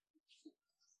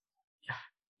ya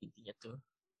intinya tuh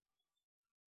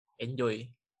enjoy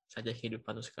saja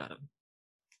kehidupan lu sekarang.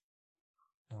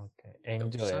 Oke, Gak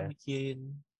enjoy usah ya.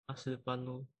 mikirin masa depan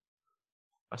lu,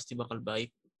 pasti bakal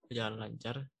baik, berjalan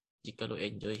lancar jika lu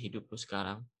enjoy hidup lu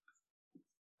sekarang.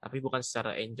 Tapi bukan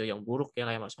secara enjoy yang buruk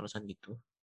ya, kayak mas-malasan gitu.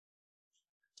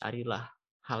 Carilah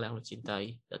hal yang lu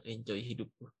cintai dan enjoy hidup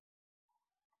lu.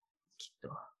 Gitu.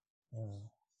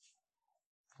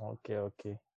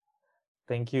 Oke.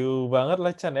 Thank you banget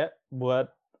lah, Chan ya,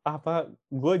 buat apa,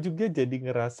 gue juga jadi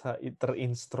ngerasa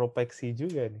terintrospeksi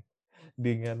juga nih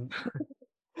dengan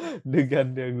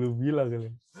dengan yang lu bilang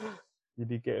nih.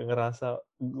 Jadi kayak ngerasa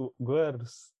gue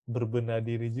harus berbenah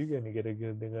diri juga nih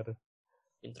gara-gara denger.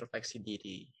 Introspeksi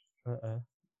diri.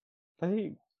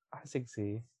 Tapi asik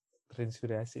sih,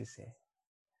 terinspirasi sih.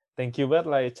 Thank you banget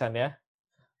lah ya, Chan ya,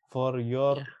 for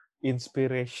your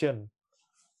inspiration,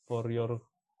 for your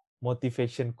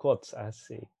motivation quotes.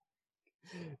 Asik.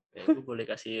 Ya, gue boleh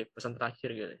kasih pesan terakhir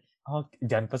gitu. Oh,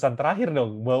 jangan pesan terakhir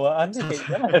dong, bawaannya kayak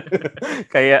gimana?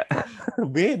 Kayak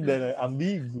beda,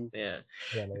 ambigu. Ya,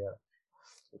 Gimana?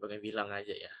 gue bilang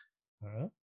aja ya.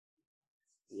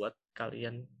 Buat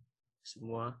kalian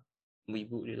semua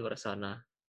ibu di luar sana,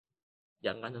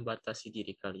 jangan membatasi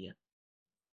diri kalian.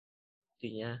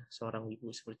 Artinya seorang ibu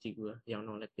seperti gue yang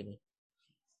nolep ini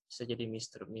bisa jadi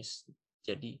Mr. Miss,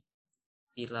 jadi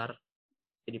pilar,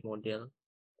 jadi model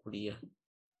kuliah,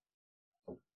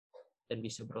 dan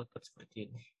bisa berotot seperti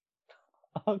ini.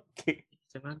 Oke.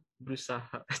 Jangan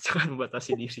berusaha, jangan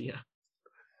membatasi diri ya.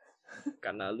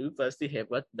 Karena lu pasti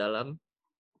hebat dalam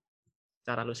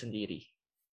cara lu sendiri.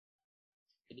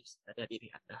 Jadi sadar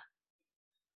diri Anda.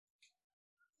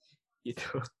 Gitu.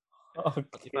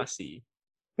 Motivasi.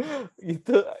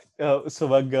 Itu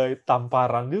sebagai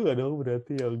tamparan juga dong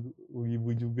berarti ya,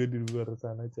 ibu juga di luar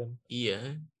sana, Chan.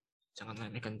 Iya, jangan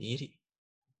meremehkan diri.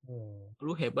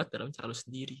 Lu hebat dalam cara lu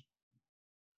sendiri.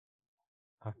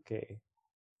 Oke,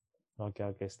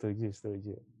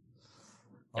 setuju.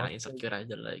 Jangan Oke. insecure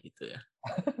aja lah gitu ya.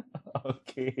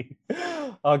 Oke.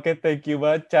 Oke, thank you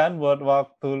banget Chan buat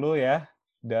waktu lu ya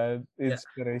dan Ya,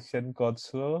 inspiration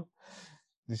quotes lu.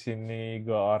 Di sini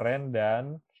gue Oren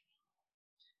dan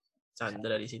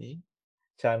Chandra di sini.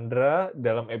 Chandra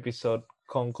dalam episode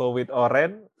Kongko with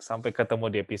Oren. Sampai ketemu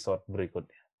di episode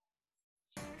berikutnya.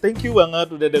 Thank you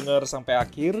banget udah denger sampai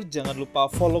akhir. Jangan lupa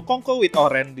follow Kongko with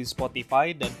Oren di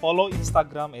Spotify dan follow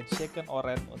Instagram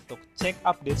 @second_oren untuk cek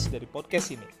updates dari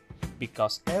podcast ini.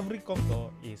 Because every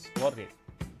Kongko is worth it.